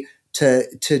be to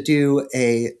do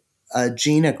a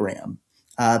genogram,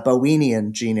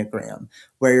 Bowenian genogram,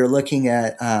 where you're looking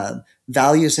at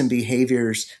values and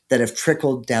behaviors that have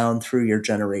trickled down through your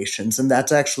generations. And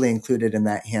that's actually included in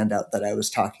that handout that I was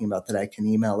talking about that I can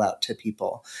email out to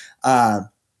people.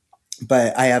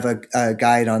 But I have a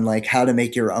guide on like how to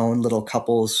make your own little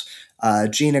couples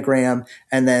genogram,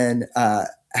 and then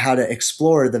how to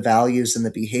explore the values and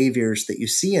the behaviors that you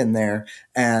see in there,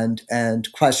 and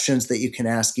questions that you can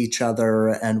ask each other,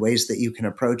 and ways that you can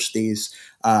approach these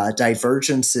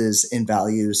divergences in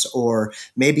values. Or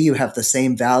maybe you have the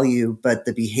same value, but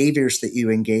the behaviors that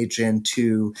you engage in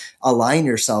to align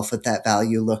yourself with that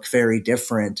value look very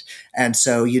different. And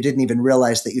so you didn't even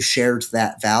realize that you shared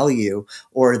that value,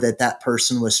 or that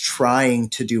person was trying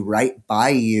to do right by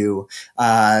you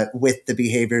with the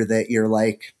behavior that you're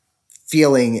like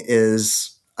feeling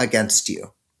is against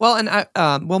you. Well, and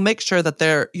we'll make sure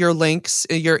that your links,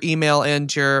 your email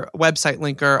and your website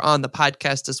link are on the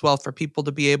podcast as well, for people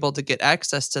to be able to get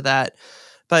access to that.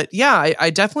 But yeah, I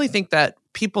definitely think that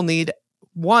people need,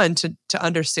 one, to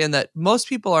understand that most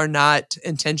people are not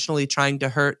intentionally trying to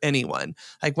hurt anyone.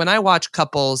 Like when I watch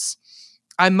couples,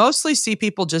 I mostly see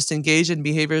people just engage in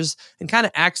behaviors and kind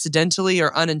of accidentally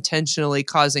or unintentionally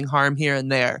causing harm here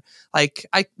and there. Like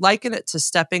I liken it to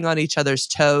stepping on each other's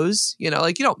toes.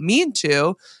 Like you don't mean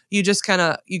to, you just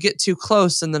you get too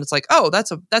close, and then it's like, oh,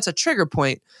 that's a trigger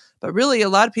point. But really, a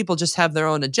lot of people just have their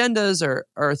own agendas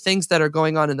or things that are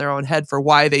going on in their own head for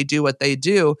why they do what they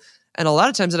do. And a lot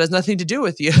of times it has nothing to do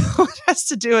with you. It has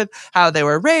to do with how they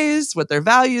were raised, what their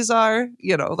values are,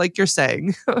 like you're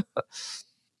saying.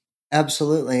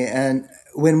 Absolutely. And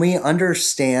when we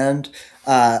understand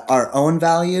our own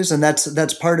values, and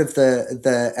that's part of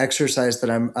the exercise that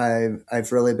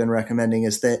I've really been recommending,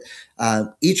 is that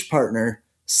each partner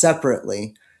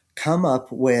separately come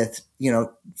up with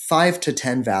 5 to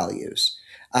 10 values,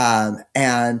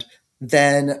 and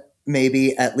then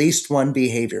maybe at least one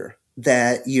behavior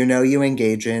that you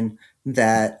engage in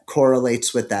that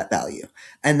correlates with that value,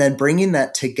 and then bringing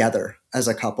that together as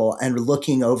a couple and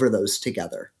looking over those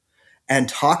together and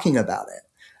talking about it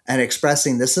and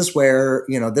expressing, this is where,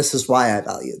 this is why I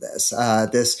value this.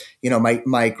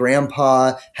 My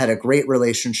grandpa had a great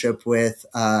relationship with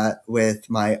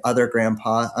my other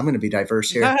grandpa. I'm going to be diverse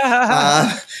here.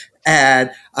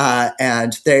 And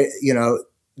they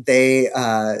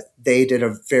did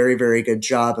a very, very good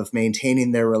job of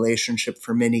maintaining their relationship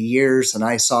for many years. And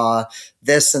I saw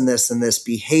this and this and this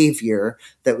behavior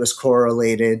that was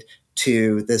correlated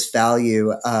to this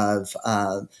value of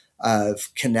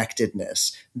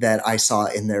connectedness that I saw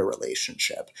in their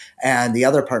relationship. And the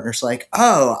other partner's like,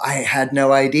 oh, I had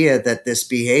no idea that this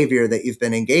behavior that you've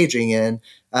been engaging in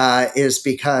is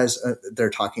because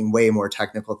they're talking way more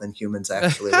technical than humans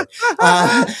actually.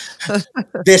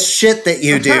 This shit that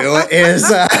you do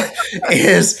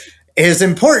is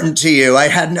important to you. I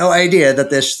had no idea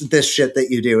that this shit that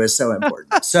you do is so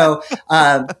important.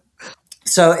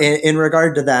 So in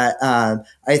regard to that,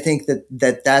 I think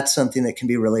that's something that can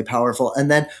be really powerful. And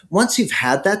then once you've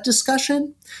had that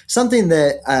discussion, something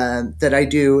that I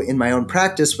do in my own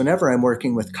practice whenever I'm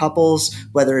working with couples,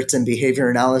 whether it's in behavior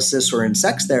analysis or in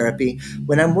sex therapy,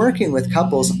 when I'm working with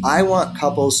couples, I want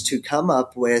couples to come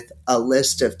up with a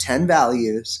list of 10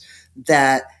 values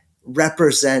that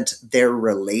represent their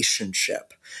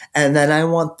relationship. And then I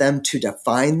want them to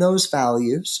define those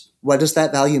values what does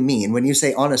that value mean? When you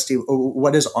say honesty,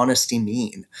 what does honesty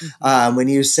mean? When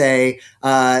you say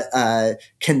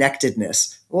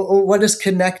connectedness, what does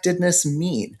connectedness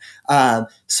mean?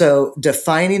 So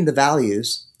defining the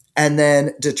values and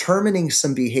then determining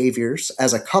some behaviors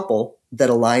as a couple that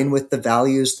align with the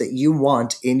values that you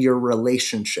want in your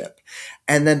relationship.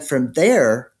 And then from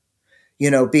there,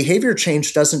 behavior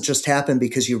change doesn't just happen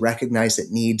because you recognize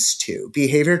it needs to.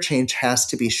 Behavior change has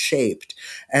to be shaped.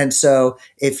 And so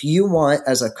if you want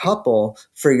as a couple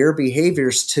for your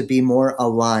behaviors to be more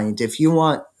aligned, if you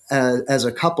want as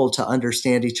a couple to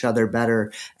understand each other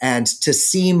better and to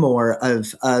see more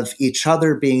of each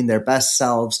other being their best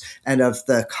selves and of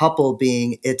the couple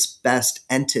being its best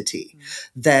entity,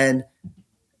 then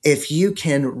if you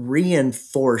can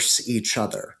reinforce each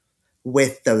other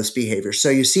with those behaviors. So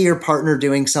you see your partner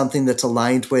doing something that's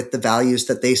aligned with the values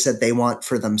that they said they want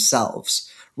for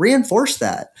themselves. Reinforce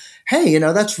that. Hey,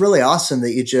 that's really awesome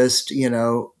that you just,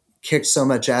 kicked so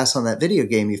much ass on that video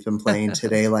game you've been playing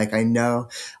today. Like, I know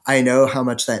how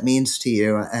much that means to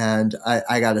you. And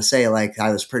I got to say, like,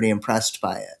 I was pretty impressed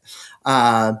by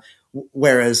it.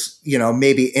 Whereas,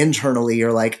 maybe internally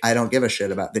you're like, I don't give a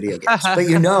shit about video games, but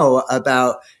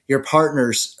about your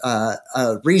partner's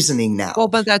reasoning now. Well,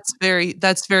 but that's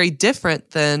very different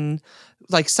than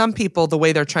like some people, the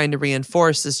way they're trying to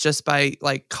reinforce is just by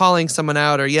like calling someone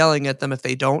out or yelling at them if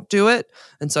they don't do it.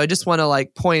 And so I just want to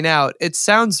like point out, it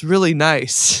sounds really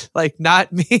nice, like not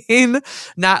mean,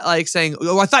 not like saying,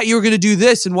 oh, I thought you were going to do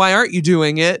this and why aren't you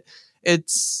doing it?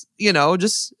 It's,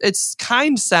 it's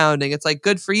kind sounding. It's like,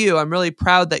 good for you. I'm really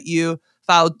proud that you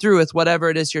followed through with whatever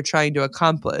it is you're trying to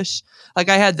accomplish. Like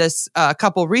I had this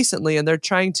couple recently and they're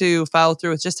trying to follow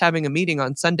through with just having a meeting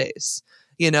on Sundays,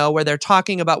 where they're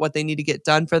talking about what they need to get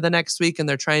done for the next week and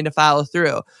they're trying to follow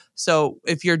through. So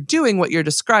if you're doing what you're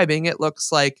describing, it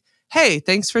looks like, hey,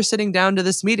 thanks for sitting down to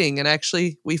this meeting. And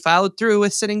actually we followed through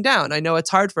with sitting down. I know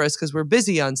it's hard for us because we're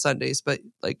busy on Sundays, but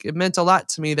like it meant a lot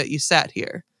to me that you sat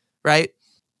here. Right?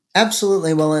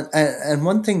 Absolutely. Well, and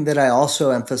one thing that I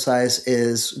also emphasize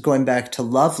is going back to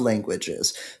love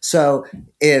languages. So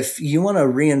if you want to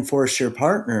reinforce your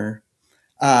partner,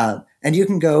 and you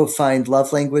can go find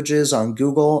love languages on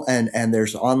Google and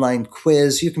there's an online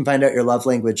quiz. You can find out your love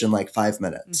language in like 5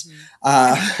 minutes.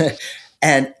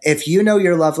 And if you know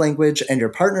your love language and your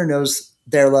partner knows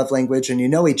their love language and you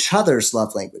know each other's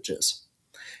love languages,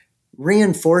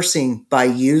 reinforcing by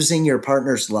using your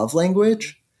partner's love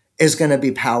language is going to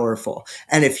be powerful.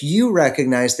 And if you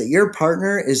recognize that your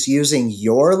partner is using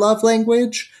your love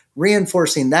language,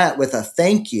 reinforcing that with a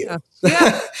thank you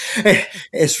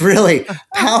is really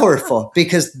powerful,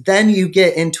 because then you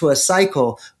get into a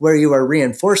cycle where you are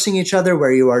reinforcing each other,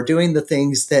 where you are doing the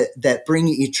things that bring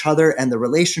each other and the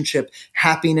relationship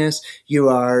happiness. You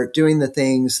are doing the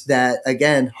things that,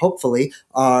 again, hopefully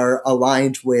are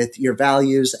aligned with your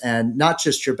values and not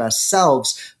just your best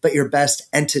selves, but your best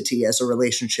entity as a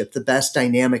relationship, the best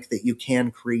dynamic that you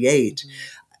can create.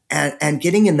 And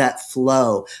getting in that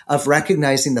flow of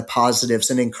recognizing the positives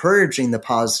and encouraging the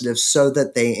positives so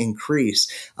that they increase.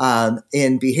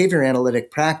 In behavior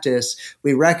analytic practice,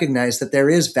 we recognize that there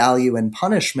is value in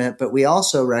punishment, but we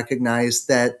also recognize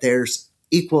that there's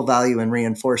equal value in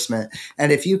reinforcement.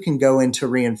 And if you can go into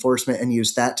reinforcement and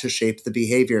use that to shape the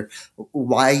behavior,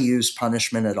 why use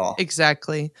punishment at all?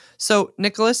 Exactly. So,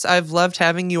 Nicholas, I've loved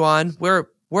having you on. We're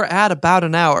at about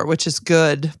an hour, which is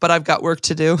good, but I've got work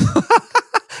to do.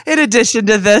 In addition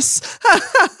to this.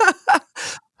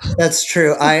 That's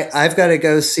true. I've got to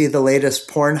go see the latest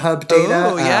Pornhub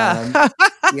data. Oh, yeah.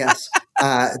 Yes.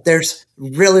 There's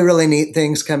really, really neat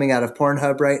things coming out of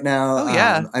Pornhub right now. Oh,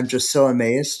 yeah. I'm just so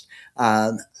amazed.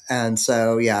 And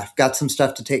so, yeah, got some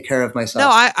stuff to take care of myself. No,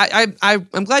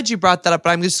 I'm glad you brought that up, but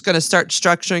I'm just going to start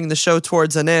structuring the show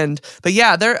towards an end. But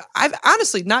yeah, I've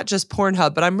honestly, not just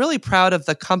Pornhub, but I'm really proud of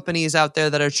the companies out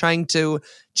there that are trying to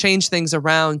change things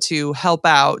around to help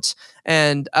out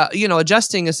and,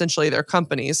 adjusting essentially their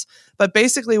companies. But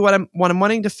basically what I'm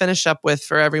wanting to finish up with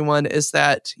for everyone is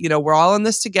that, we're all in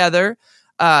this together.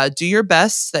 Do your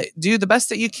best. Do the best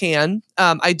that you can.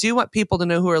 I do want people to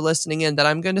know who are listening in that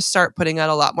I'm going to start putting out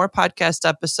a lot more podcast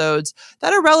episodes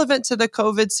that are relevant to the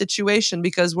COVID situation,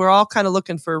 because we're all kind of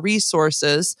looking for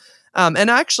resources. And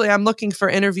actually, I'm looking for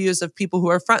interviews of people who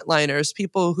are frontliners,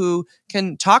 people who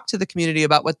can talk to the community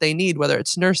about what they need, whether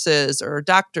it's nurses or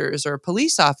doctors or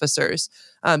police officers.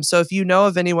 So if you know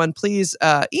of anyone, please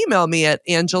email me at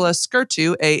Angela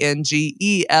Skurtu,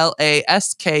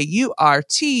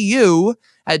 ANGELASKURTU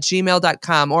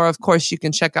 @gmail.com. Or, of course, you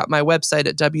can check out my website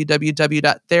at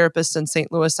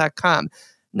www.therapistinstlouis.com.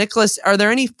 Nicholas, are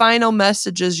there any final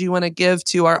messages you want to give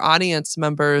to our audience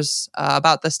members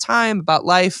about this time, about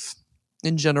life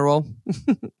in general?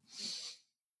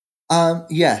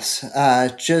 Yes.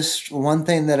 Just one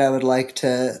thing that I would like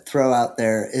to throw out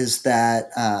there is that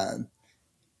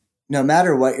no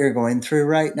matter what you're going through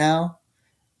right now,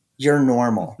 you're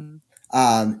normal.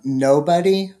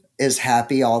 Nobody is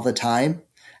happy all the time,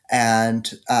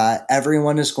 and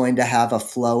everyone is going to have a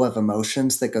flow of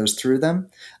emotions that goes through them.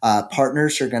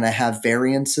 Partners are going to have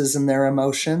variances in their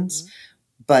emotions,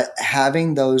 but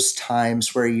having those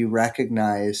times where you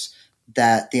recognize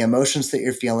that the emotions that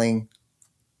you're feeling,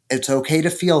 it's okay to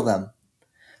feel them.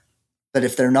 But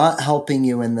if they're not helping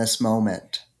you in this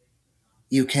moment,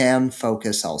 you can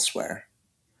focus elsewhere.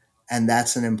 And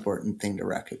that's an important thing to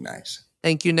recognize.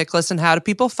 Thank you, Nicholas. And how do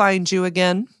people find you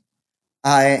again?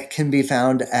 I can be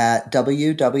found at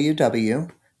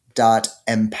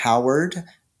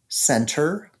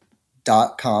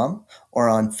www.empoweredcenter.com or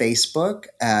on Facebook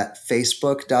at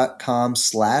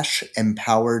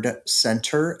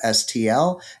facebook.com/empoweredcenter,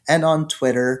 STL. And on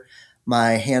Twitter,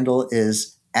 my handle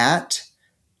is at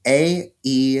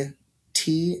AETHERIAN,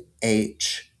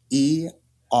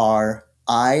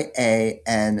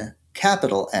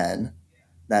 capital N.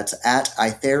 That's at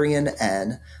Itherian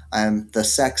N. I'm the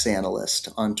sex analyst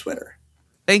on Twitter.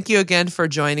 Thank you again for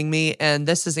joining me. And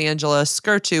this is Angela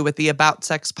Skirtu with the About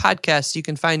Sex Podcast. You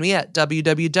can find me at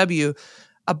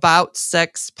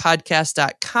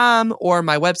www.aboutsexpodcast.com or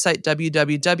my website,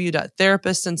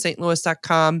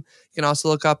 www.therapistintlouis.com. You can also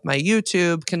look up my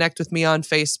YouTube, connect with me on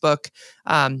Facebook.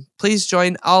 Please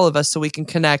join all of us so we can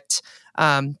connect.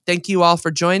 Thank you all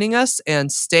for joining us, and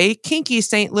stay kinky,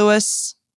 St. Louis.